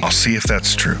 I'll see if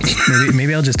that's true.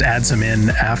 Maybe I'll just add some in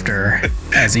after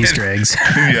as Easter eggs.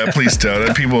 Yeah, please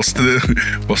don't. People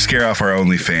will scare off our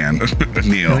only fan,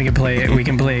 Neil. We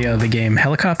can play the game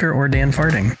Helicopter or Dan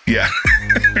Farting. Yeah.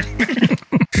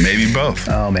 Maybe both.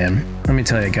 Oh, man. Let me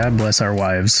tell you, God bless our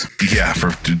wives. Yeah,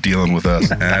 for dealing with us.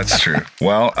 That's true.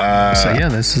 Well,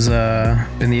 this is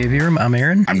in the AV Room. I'm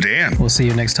Aaron. I'm Dan. We'll see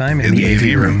you next time in the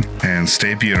AV Room. And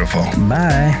stay beautiful.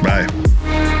 Bye.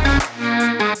 Bye.